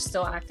wrestlers that are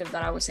still active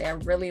that I would say I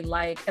really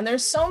like. And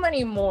there's so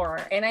many more.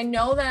 And I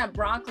know that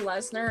Brock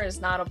Lesnar is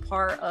not a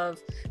part of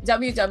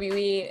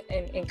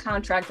WWE in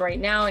contract right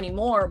now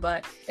anymore,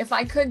 but if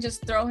I could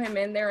just throw him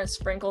in there and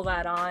sprinkle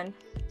that on,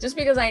 just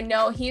because I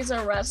know he's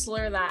a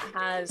wrestler that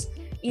has,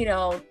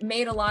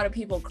 made a lot of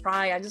people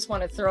cry. I just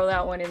want to throw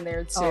that one in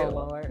there too.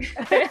 Oh, Lord.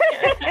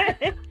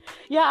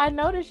 Yeah, I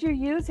noticed you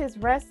use his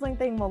wrestling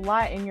theme a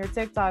lot in your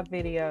TikTok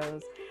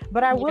videos.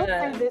 But I will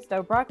say this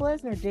though, Brock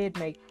Lesnar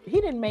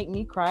he didn't make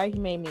me cry. He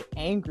made me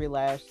angry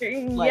last.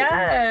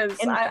 Yes,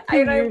 two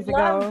years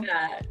ago.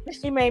 That.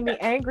 He made me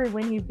angry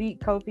when he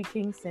beat Kofi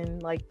Kingston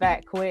like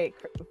that quick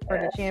for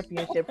the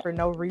championship for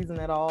no reason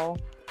at all.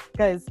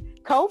 Because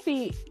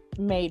Kofi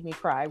made me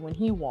cry when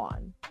he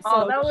won.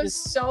 So that was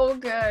so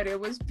good. It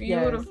was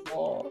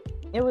beautiful.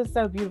 Yes. It was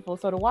so beautiful.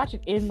 So to watch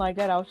it end like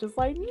that, I was just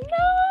like, no.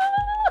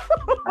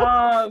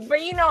 But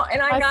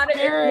and I gotta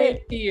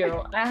admit to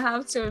you, I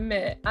have to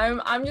admit,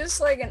 I'm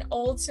just like an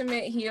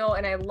ultimate heel,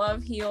 and I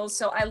love heels.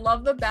 So I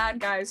love the bad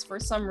guys for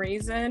some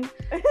reason.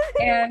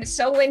 And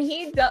so when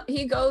he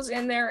goes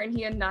in there and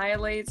he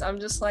annihilates, I'm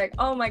just like,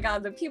 oh my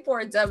god, the people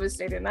are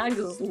devastated, and I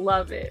just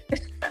love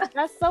it.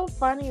 That's so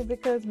funny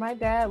because my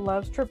dad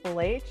loves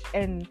Triple H,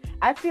 and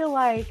I feel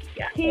like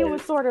he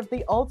was sort of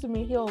the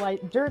ultimate heel.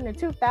 Like during the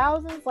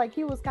 2000s, like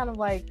he was kind of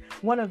like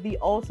one of the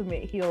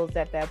ultimate heels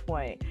at that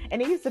point.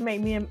 And it used to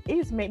make me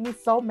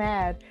so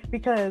mad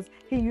because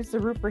he used to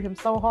root for him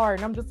so hard.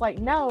 And I'm just like,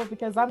 no,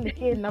 because I'm the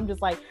kid, and I'm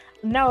just like,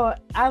 no,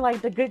 I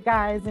like the good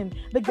guys, and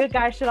the good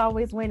guys should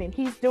always win, and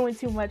he's doing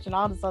too much and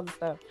all this other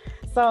stuff.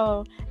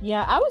 So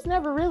yeah, I was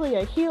never really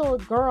a heel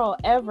girl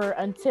ever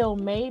until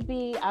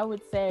maybe I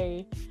would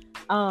say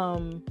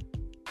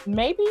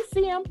maybe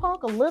CM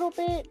Punk a little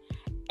bit,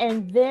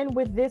 and then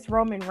with this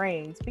Roman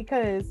Reigns,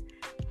 because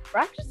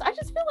I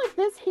just feel like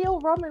this heel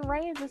Roman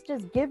Reigns is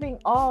just giving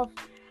off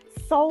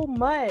so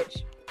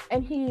much,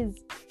 and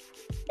he's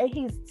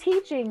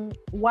teaching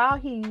while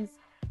he's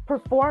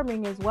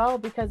performing as well,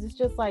 because it's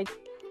just like,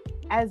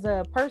 as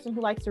a person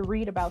who likes to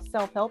read about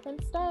self-help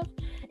and stuff,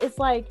 it's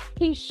like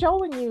he's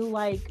showing you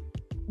like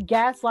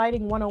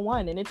gaslighting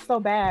 101, and it's so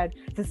bad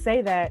to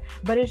say that,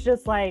 but it's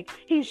just like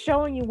he's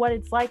showing you what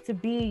it's like to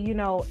be,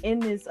 in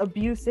this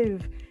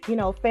abusive,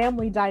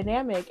 family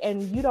dynamic,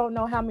 and you don't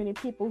know how many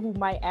people who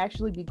might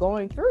actually be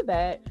going through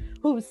that,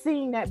 who's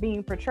seeing that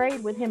being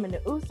portrayed with him and the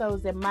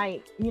Usos, that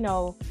might,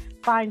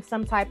 find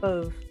some type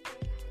of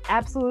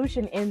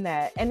absolution in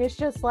that. And it's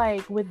just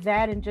like with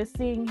that and just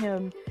seeing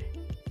him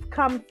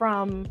come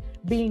from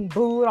being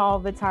booed all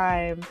the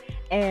time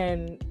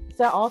and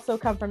to also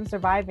come from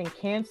surviving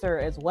cancer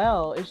as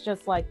well, it's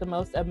just like the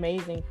most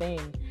amazing thing.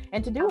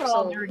 And to do it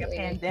all during a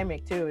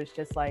pandemic too, it's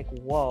just like,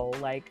 whoa,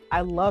 like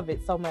I love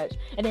it so much.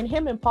 And then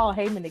him and Paul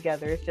Heyman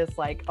together, it's just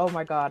like, oh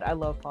my God, I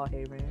love Paul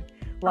Heyman.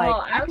 Like,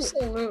 oh,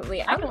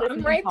 absolutely.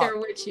 I'm right there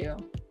with you.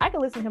 I can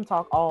listen to him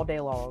talk all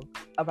day long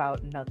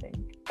about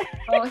nothing.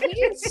 Oh, he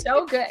is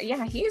so good.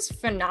 Yeah, he's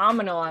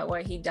phenomenal at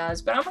what he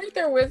does. But I'm right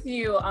there with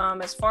you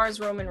as far as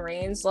Roman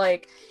Reigns.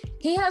 Like,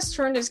 he has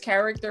turned his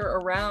character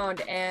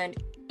around, and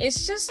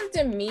it's just a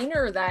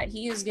demeanor that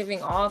he is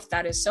giving off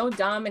that is so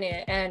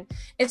dominant. And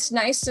it's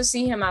nice to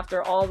see him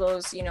after all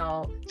those, you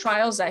know,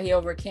 trials that he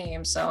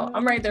overcame. So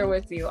I'm right there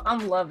with you.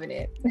 I'm loving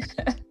it.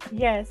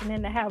 Yes, and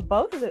then to have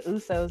both of the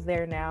Usos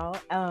there now,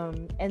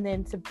 and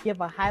then to give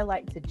a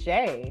highlight to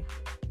Jay,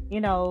 you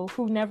know,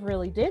 who never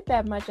really did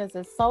that much as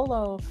a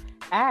solo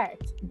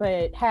act,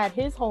 but had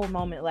his whole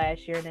moment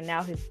last year, and then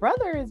now his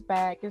brother is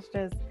back. It's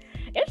just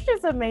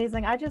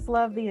amazing. I just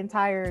love the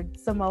entire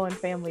Samoan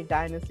family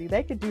dynasty.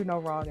 They could do no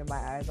wrong in my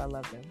eyes. I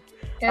love them.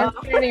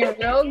 It's getting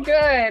real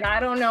good. I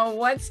don't know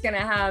what's gonna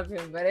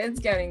happen, but it's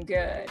getting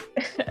good.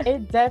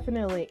 It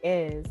definitely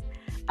is.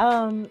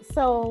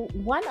 So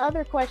one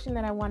other question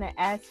that I want to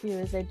ask you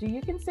is that, do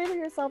you consider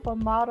yourself a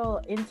model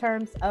in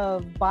terms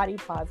of body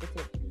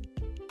positivity?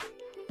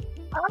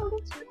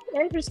 That's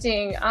really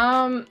interesting.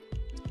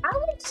 I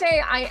would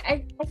say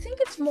I think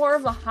it's more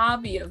of a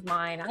hobby of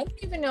mine. I don't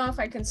even know if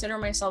I consider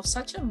myself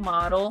such a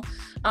model,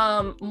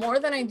 more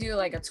than I do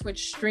like a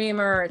Twitch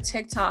streamer, a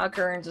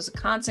TikToker, and just a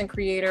content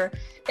creator.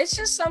 It's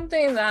just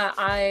something that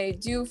I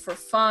do for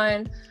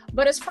fun.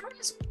 But as far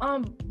as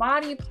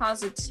body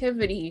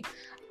positivity,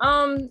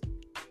 I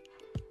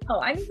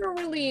never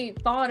really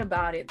thought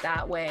about it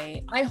that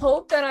way. I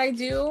hope that I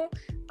do,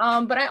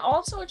 but I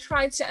also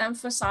try to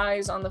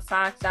emphasize on the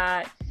fact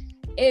that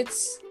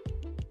it's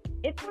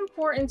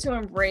important to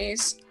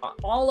embrace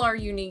all our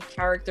unique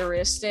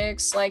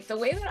characteristics. Like, the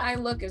way that I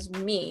look is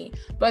me,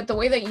 but the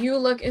way that you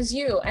look is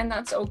you, and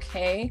that's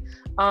okay.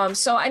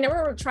 So I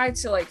never tried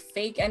to like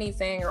fake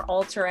anything or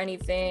alter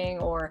anything,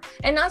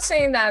 and not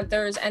saying that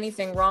there's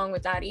anything wrong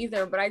with that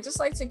either, but I just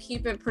like to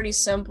keep it pretty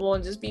simple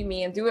and just be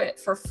me and do it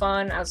for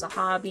fun as a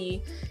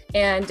hobby.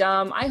 And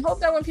I hope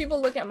that when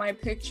people look at my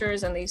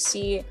pictures and they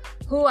see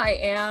who I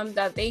am,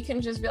 that they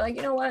can just be like,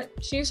 you know what,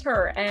 she's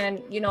her,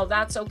 and you know,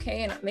 that's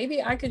okay, and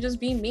maybe I could just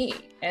be me.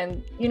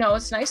 And you know,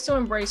 it's nice to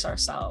embrace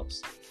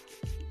ourselves.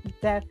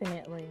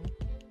 Definitely.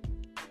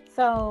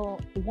 So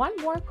one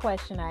more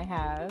question I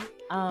have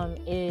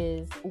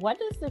is, what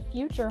does the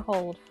future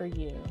hold for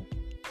you?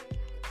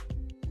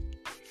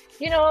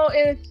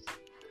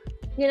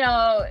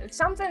 It's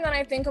something that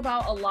I think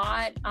about a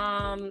lot,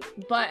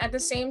 but at the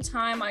same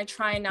time, I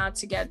try not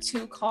to get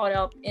too caught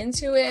up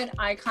into it.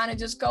 I kind of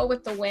just go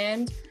with the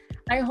wind.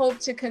 I hope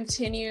to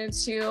continue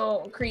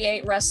to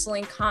create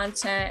wrestling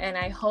content, and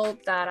I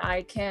hope that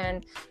I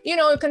can,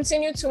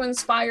 continue to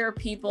inspire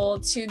people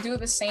to do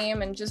the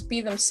same and just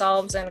be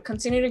themselves, and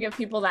continue to give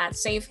people that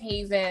safe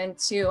haven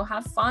to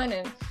have fun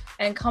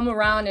and come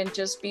around and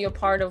just be a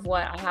part of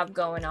what I have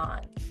going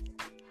on.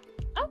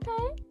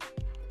 Okay.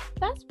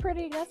 That's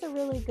a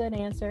really good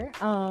answer.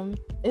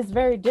 It's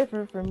very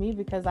different for me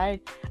because I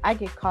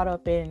get caught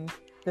up in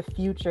the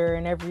future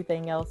and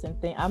everything else, and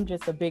I'm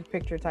just a big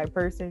picture type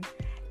person,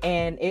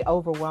 and it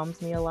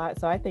overwhelms me a lot.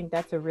 So I think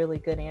that's a really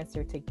good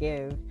answer to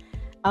give.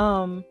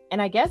 And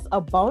I guess a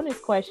bonus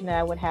question that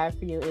I would have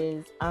for you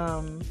is,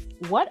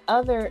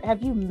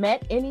 have you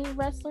met any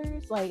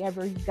wrestlers? Like, have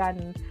you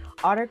gotten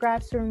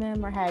autographs from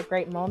them or had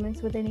great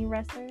moments with any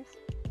wrestlers?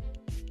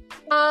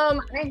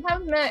 I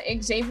have met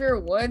Xavier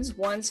Woods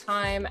one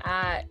time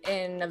at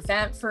an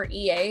event for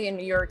EA in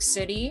New York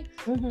City.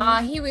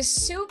 Mm-hmm. He was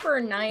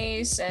super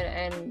nice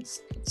and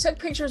took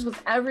pictures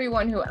with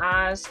everyone who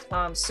asked.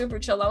 Super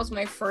chill. That was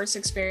my first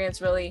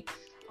experience really,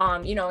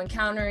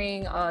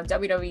 encountering a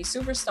WWE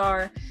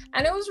superstar.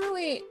 And it was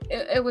really,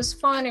 it was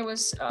fun. It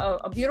was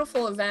a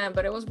beautiful event,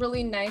 but it was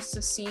really nice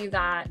to see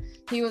that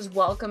he was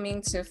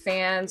welcoming to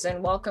fans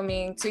and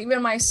welcoming to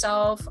even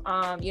myself.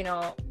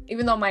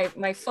 Even though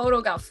my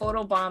photo got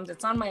photobombed,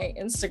 it's on my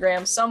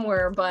Instagram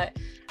somewhere, but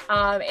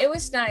it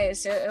was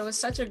nice. It was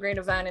such a great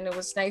event, and it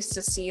was nice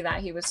to see that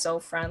he was so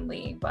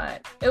friendly,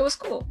 but it was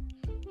cool.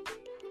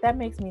 That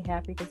makes me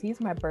happy because he's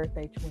my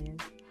birthday twin.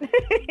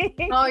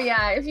 Oh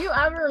yeah, if you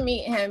ever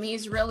meet him,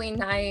 he's really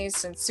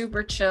nice and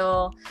super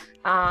chill.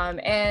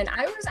 And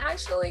I was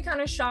actually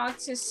kind of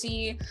shocked to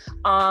see,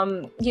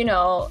 how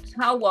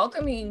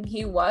welcoming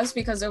he was,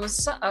 because there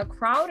was a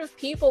crowd of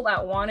people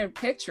that wanted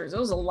pictures. It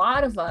was a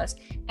lot of us.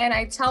 And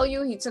I tell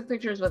you, he took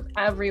pictures with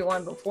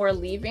everyone before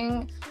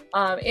leaving.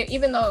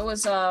 Even though it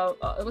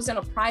was in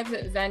a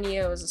private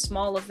venue, it was a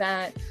small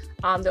event.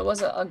 There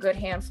was a good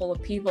handful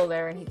of people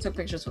there, and he took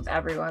pictures with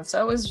everyone.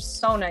 So it was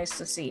so nice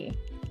to see.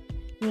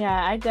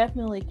 Yeah, I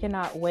definitely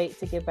cannot wait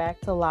to get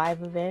back to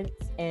live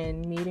events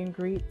and meet and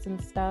greets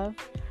and stuff.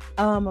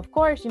 Of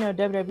course,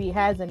 WWE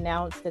has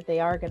announced that they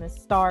are going to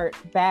start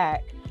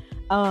back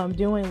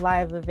doing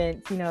live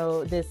events,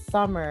 this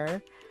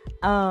summer.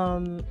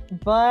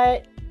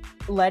 But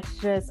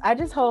I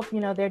just hope,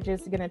 they're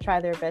just going to try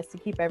their best to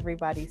keep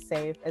everybody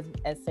safe,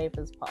 as safe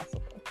as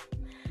possible.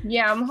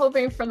 Yeah, I'm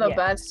hoping for the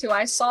best too.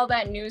 I saw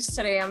that news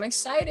today. I'm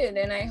excited,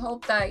 and I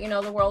hope that,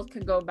 the world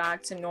could go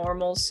back to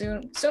normal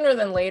sooner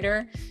than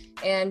later.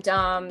 And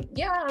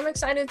I'm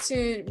excited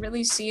to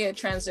really see it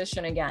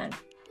transition again.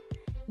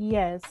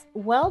 Yes.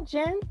 Well,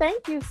 Jen,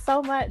 thank you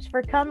so much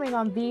for coming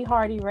on the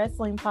Hardy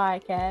Wrestling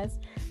Podcast.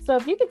 So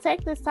if you could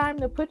take this time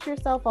to put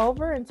yourself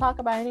over and talk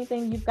about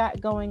anything you've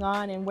got going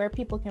on and where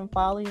people can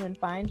follow you and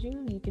find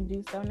you, you can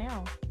do so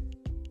now.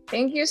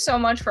 Thank you so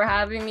much for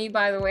having me,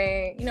 by the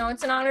way.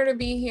 It's an honor to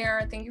be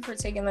here. Thank you for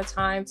taking the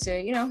time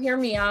to, hear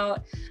me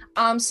out.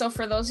 So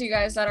for those of you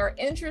guys that are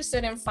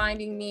interested in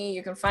finding me,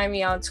 you can find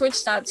me on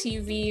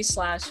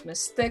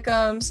twitch.tv/Miss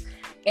Thickums.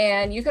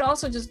 And you can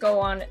also just go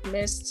on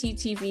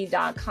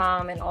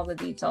misstv.com and all the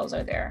details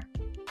are there.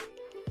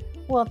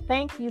 Well,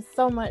 thank you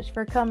so much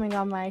for coming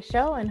on my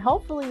show. And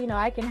hopefully,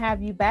 I can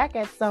have you back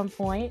at some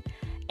point.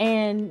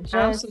 And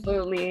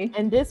absolutely.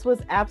 And this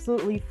was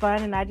absolutely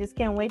fun. And I just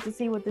can't wait to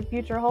see what the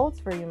future holds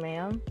for you,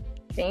 ma'am.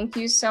 Thank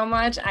you so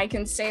much. I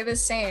can say the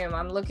same.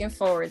 I'm looking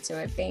forward to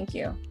it. Thank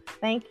you.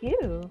 Thank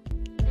you.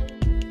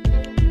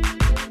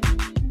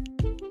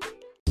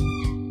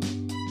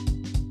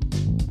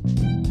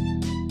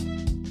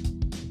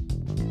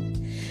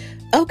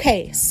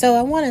 Okay, so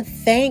I want to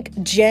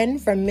thank Jen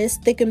from Miss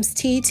Thickums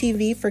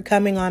TV for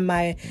coming on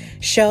my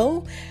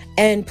show.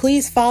 And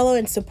please follow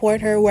and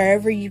support her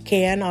wherever you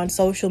can on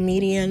social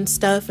media and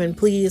stuff. And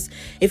please,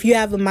 if you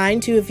have a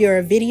mind to, if you're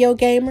a video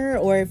gamer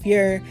or if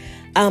you're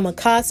a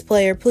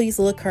cosplayer, please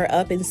look her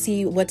up and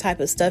see what type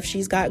of stuff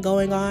she's got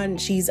going on.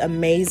 She's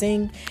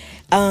amazing.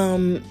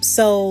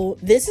 So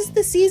this is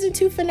the season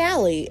 2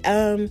 finale.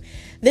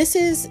 This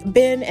has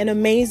been an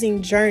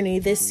amazing journey.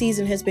 This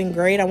season has been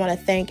great. I want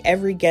to thank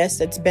every guest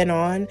that's been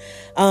on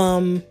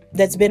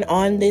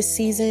this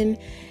season.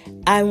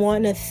 I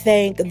want to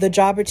thank the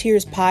Jobber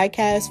Tears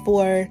podcast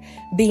for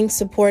being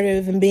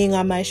supportive and being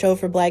on my show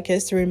for Black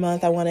History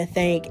Month. I want to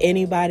thank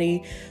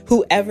anybody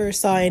who ever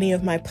saw any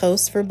of my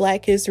posts for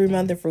Black History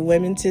Month or for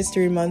Women's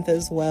History Month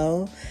as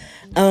well.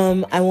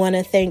 I want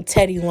to thank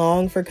Teddy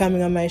Long for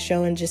coming on my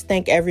show and just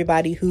thank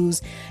everybody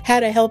who's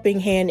had a helping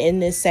hand in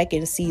this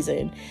second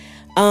season.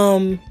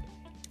 I'm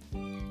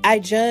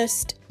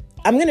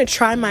going to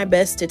try my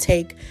best to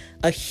take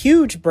a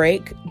huge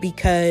break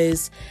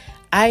because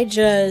I've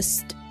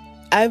just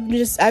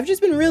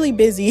been really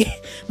busy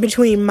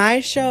between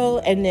my show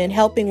and then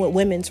helping with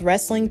Women's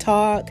Wrestling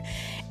Talk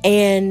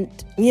and,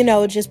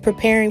 just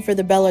preparing for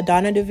the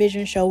Belladonna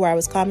Division show where I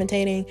was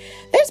commentating.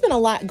 There's been a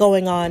lot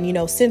going on,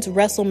 since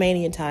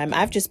WrestleMania time.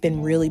 I've just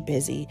been really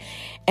busy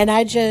and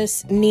I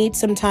just need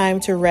some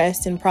time to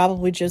rest and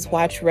probably just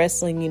watch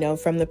wrestling,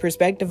 from the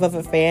perspective of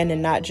a fan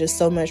and not just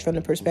so much from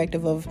the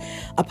perspective of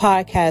a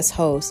podcast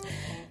host.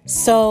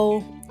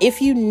 So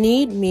if you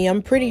need me,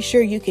 I'm pretty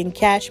sure you can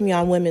catch me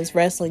on Women's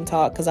Wrestling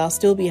Talk because I'll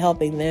still be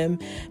helping them.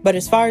 But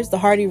as far as the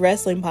Hardy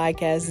Wrestling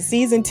Podcast,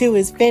 season 2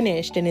 is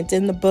finished and it's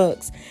in the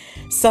books.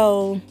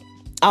 So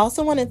I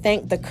also want to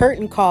thank the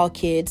Curtain Call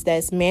kids.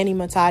 That's Manny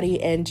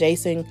Matati and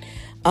Jason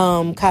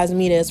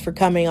Cosmides for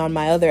coming on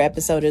my other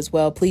episode as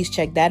well. Please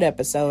check that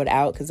episode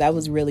out because that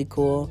was really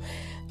cool.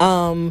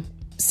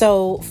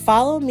 So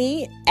follow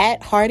me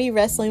at Hardy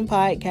Wrestling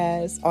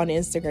Podcast on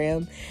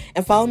Instagram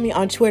and follow me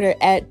on Twitter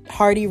at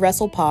Hardy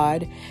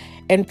WrestlePod.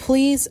 And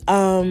please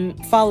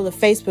follow the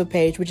Facebook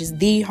page, which is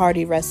The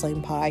Hardy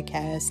Wrestling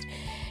Podcast.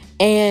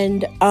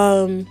 And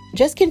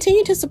just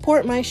continue to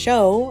support my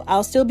show.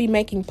 I'll still be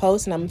making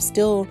posts and I'm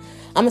still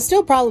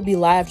probably be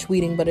live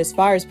tweeting. But as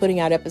far as putting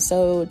out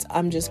episodes,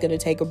 I'm just going to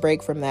take a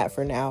break from that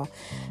for now.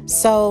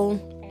 So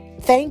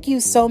thank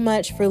you so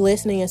much for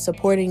listening and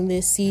supporting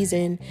this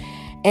season.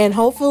 And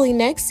hopefully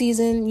next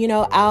season,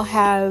 I'll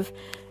have,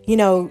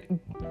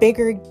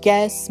 bigger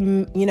guests,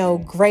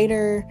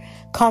 greater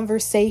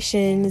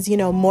conversations,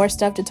 more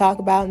stuff to talk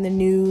about in the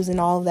news and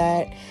all of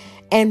that.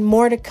 And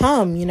more to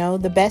come,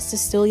 the best is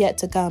still yet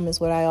to come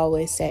is what I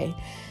always say.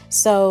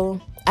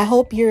 So I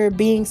hope you're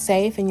being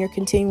safe and you're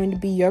continuing to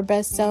be your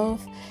best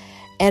self.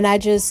 And I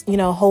just,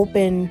 hope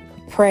and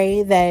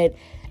pray that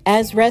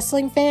as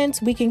wrestling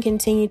fans, we can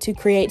continue to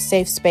create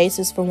safe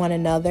spaces for one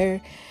another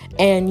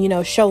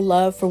and, show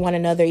love for one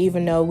another,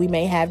 even though we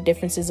may have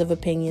differences of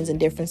opinions and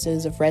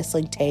differences of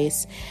wrestling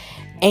tastes,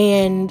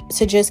 and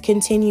to just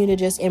continue to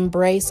just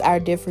embrace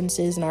our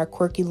differences and our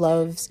quirky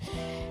loves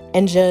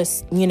and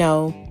just,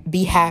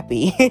 be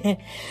happy.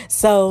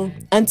 So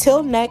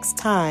until next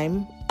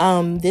time,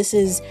 this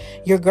is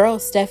your girl,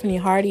 Stephanie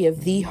Hardy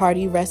of The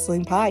Hardy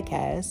Wrestling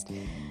Podcast.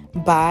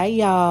 Bye,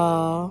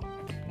 y'all.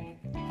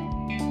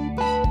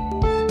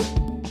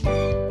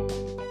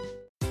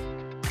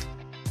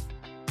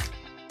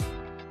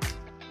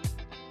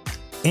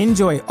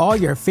 Enjoy all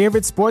your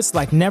favorite sports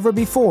like never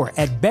before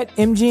at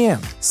BetMGM.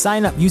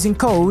 Sign up using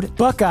code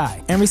Buckeye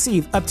and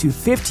receive up to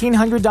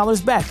 $1,500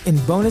 back in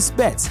bonus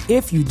bets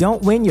if you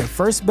don't win your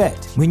first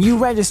bet. When you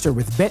register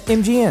with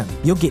BetMGM,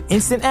 you'll get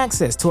instant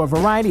access to a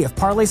variety of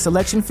parlay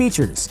selection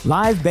features,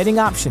 live betting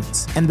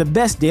options, and the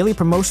best daily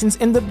promotions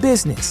in the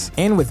business.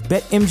 And with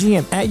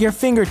BetMGM at your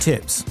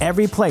fingertips,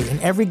 every play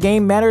and every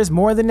game matters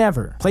more than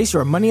ever. Place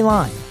your money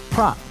line,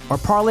 prop, or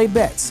parlay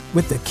bets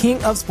with the king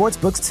of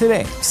sportsbooks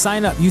today.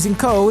 Sign up using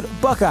code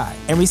Buckeye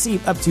and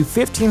receive up to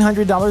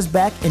 $1,500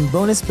 back in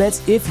bonus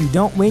bets if you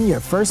don't win your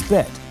first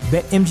bet.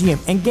 BetMGM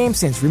and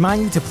GameSense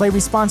remind you to play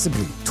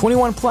responsibly.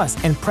 21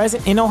 plus and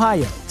present in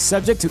Ohio,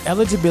 subject to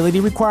eligibility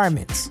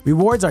requirements.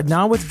 Rewards are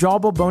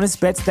non-withdrawable bonus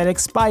bets that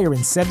expire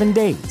in 7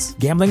 days.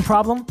 Gambling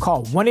problem?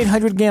 Call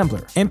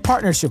 1-800-GAMBLER. In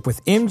partnership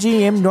with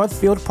MGM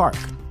Northfield Park.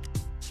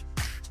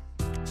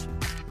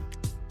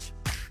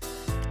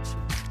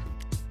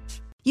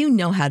 You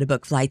know how to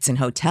book flights and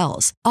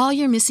hotels. All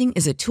you're missing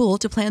is a tool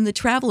to plan the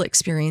travel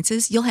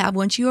experiences you'll have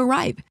once you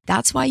arrive.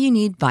 That's why you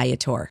need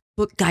Viator.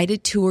 Book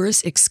guided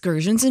tours,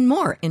 excursions, and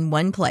more in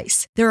one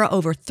place. There are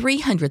over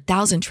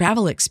 300,000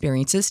 travel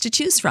experiences to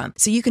choose from,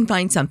 so you can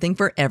find something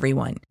for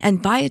everyone.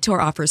 And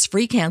Viator offers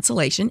free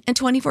cancellation and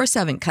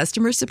 24/7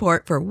 customer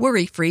support for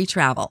worry-free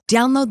travel.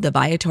 Download the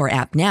Viator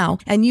app now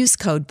and use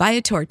code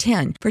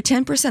Viator10 for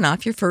 10%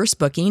 off your first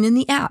booking in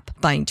the app.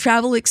 Find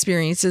travel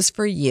experiences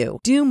for you.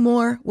 Do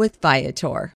more with Viator.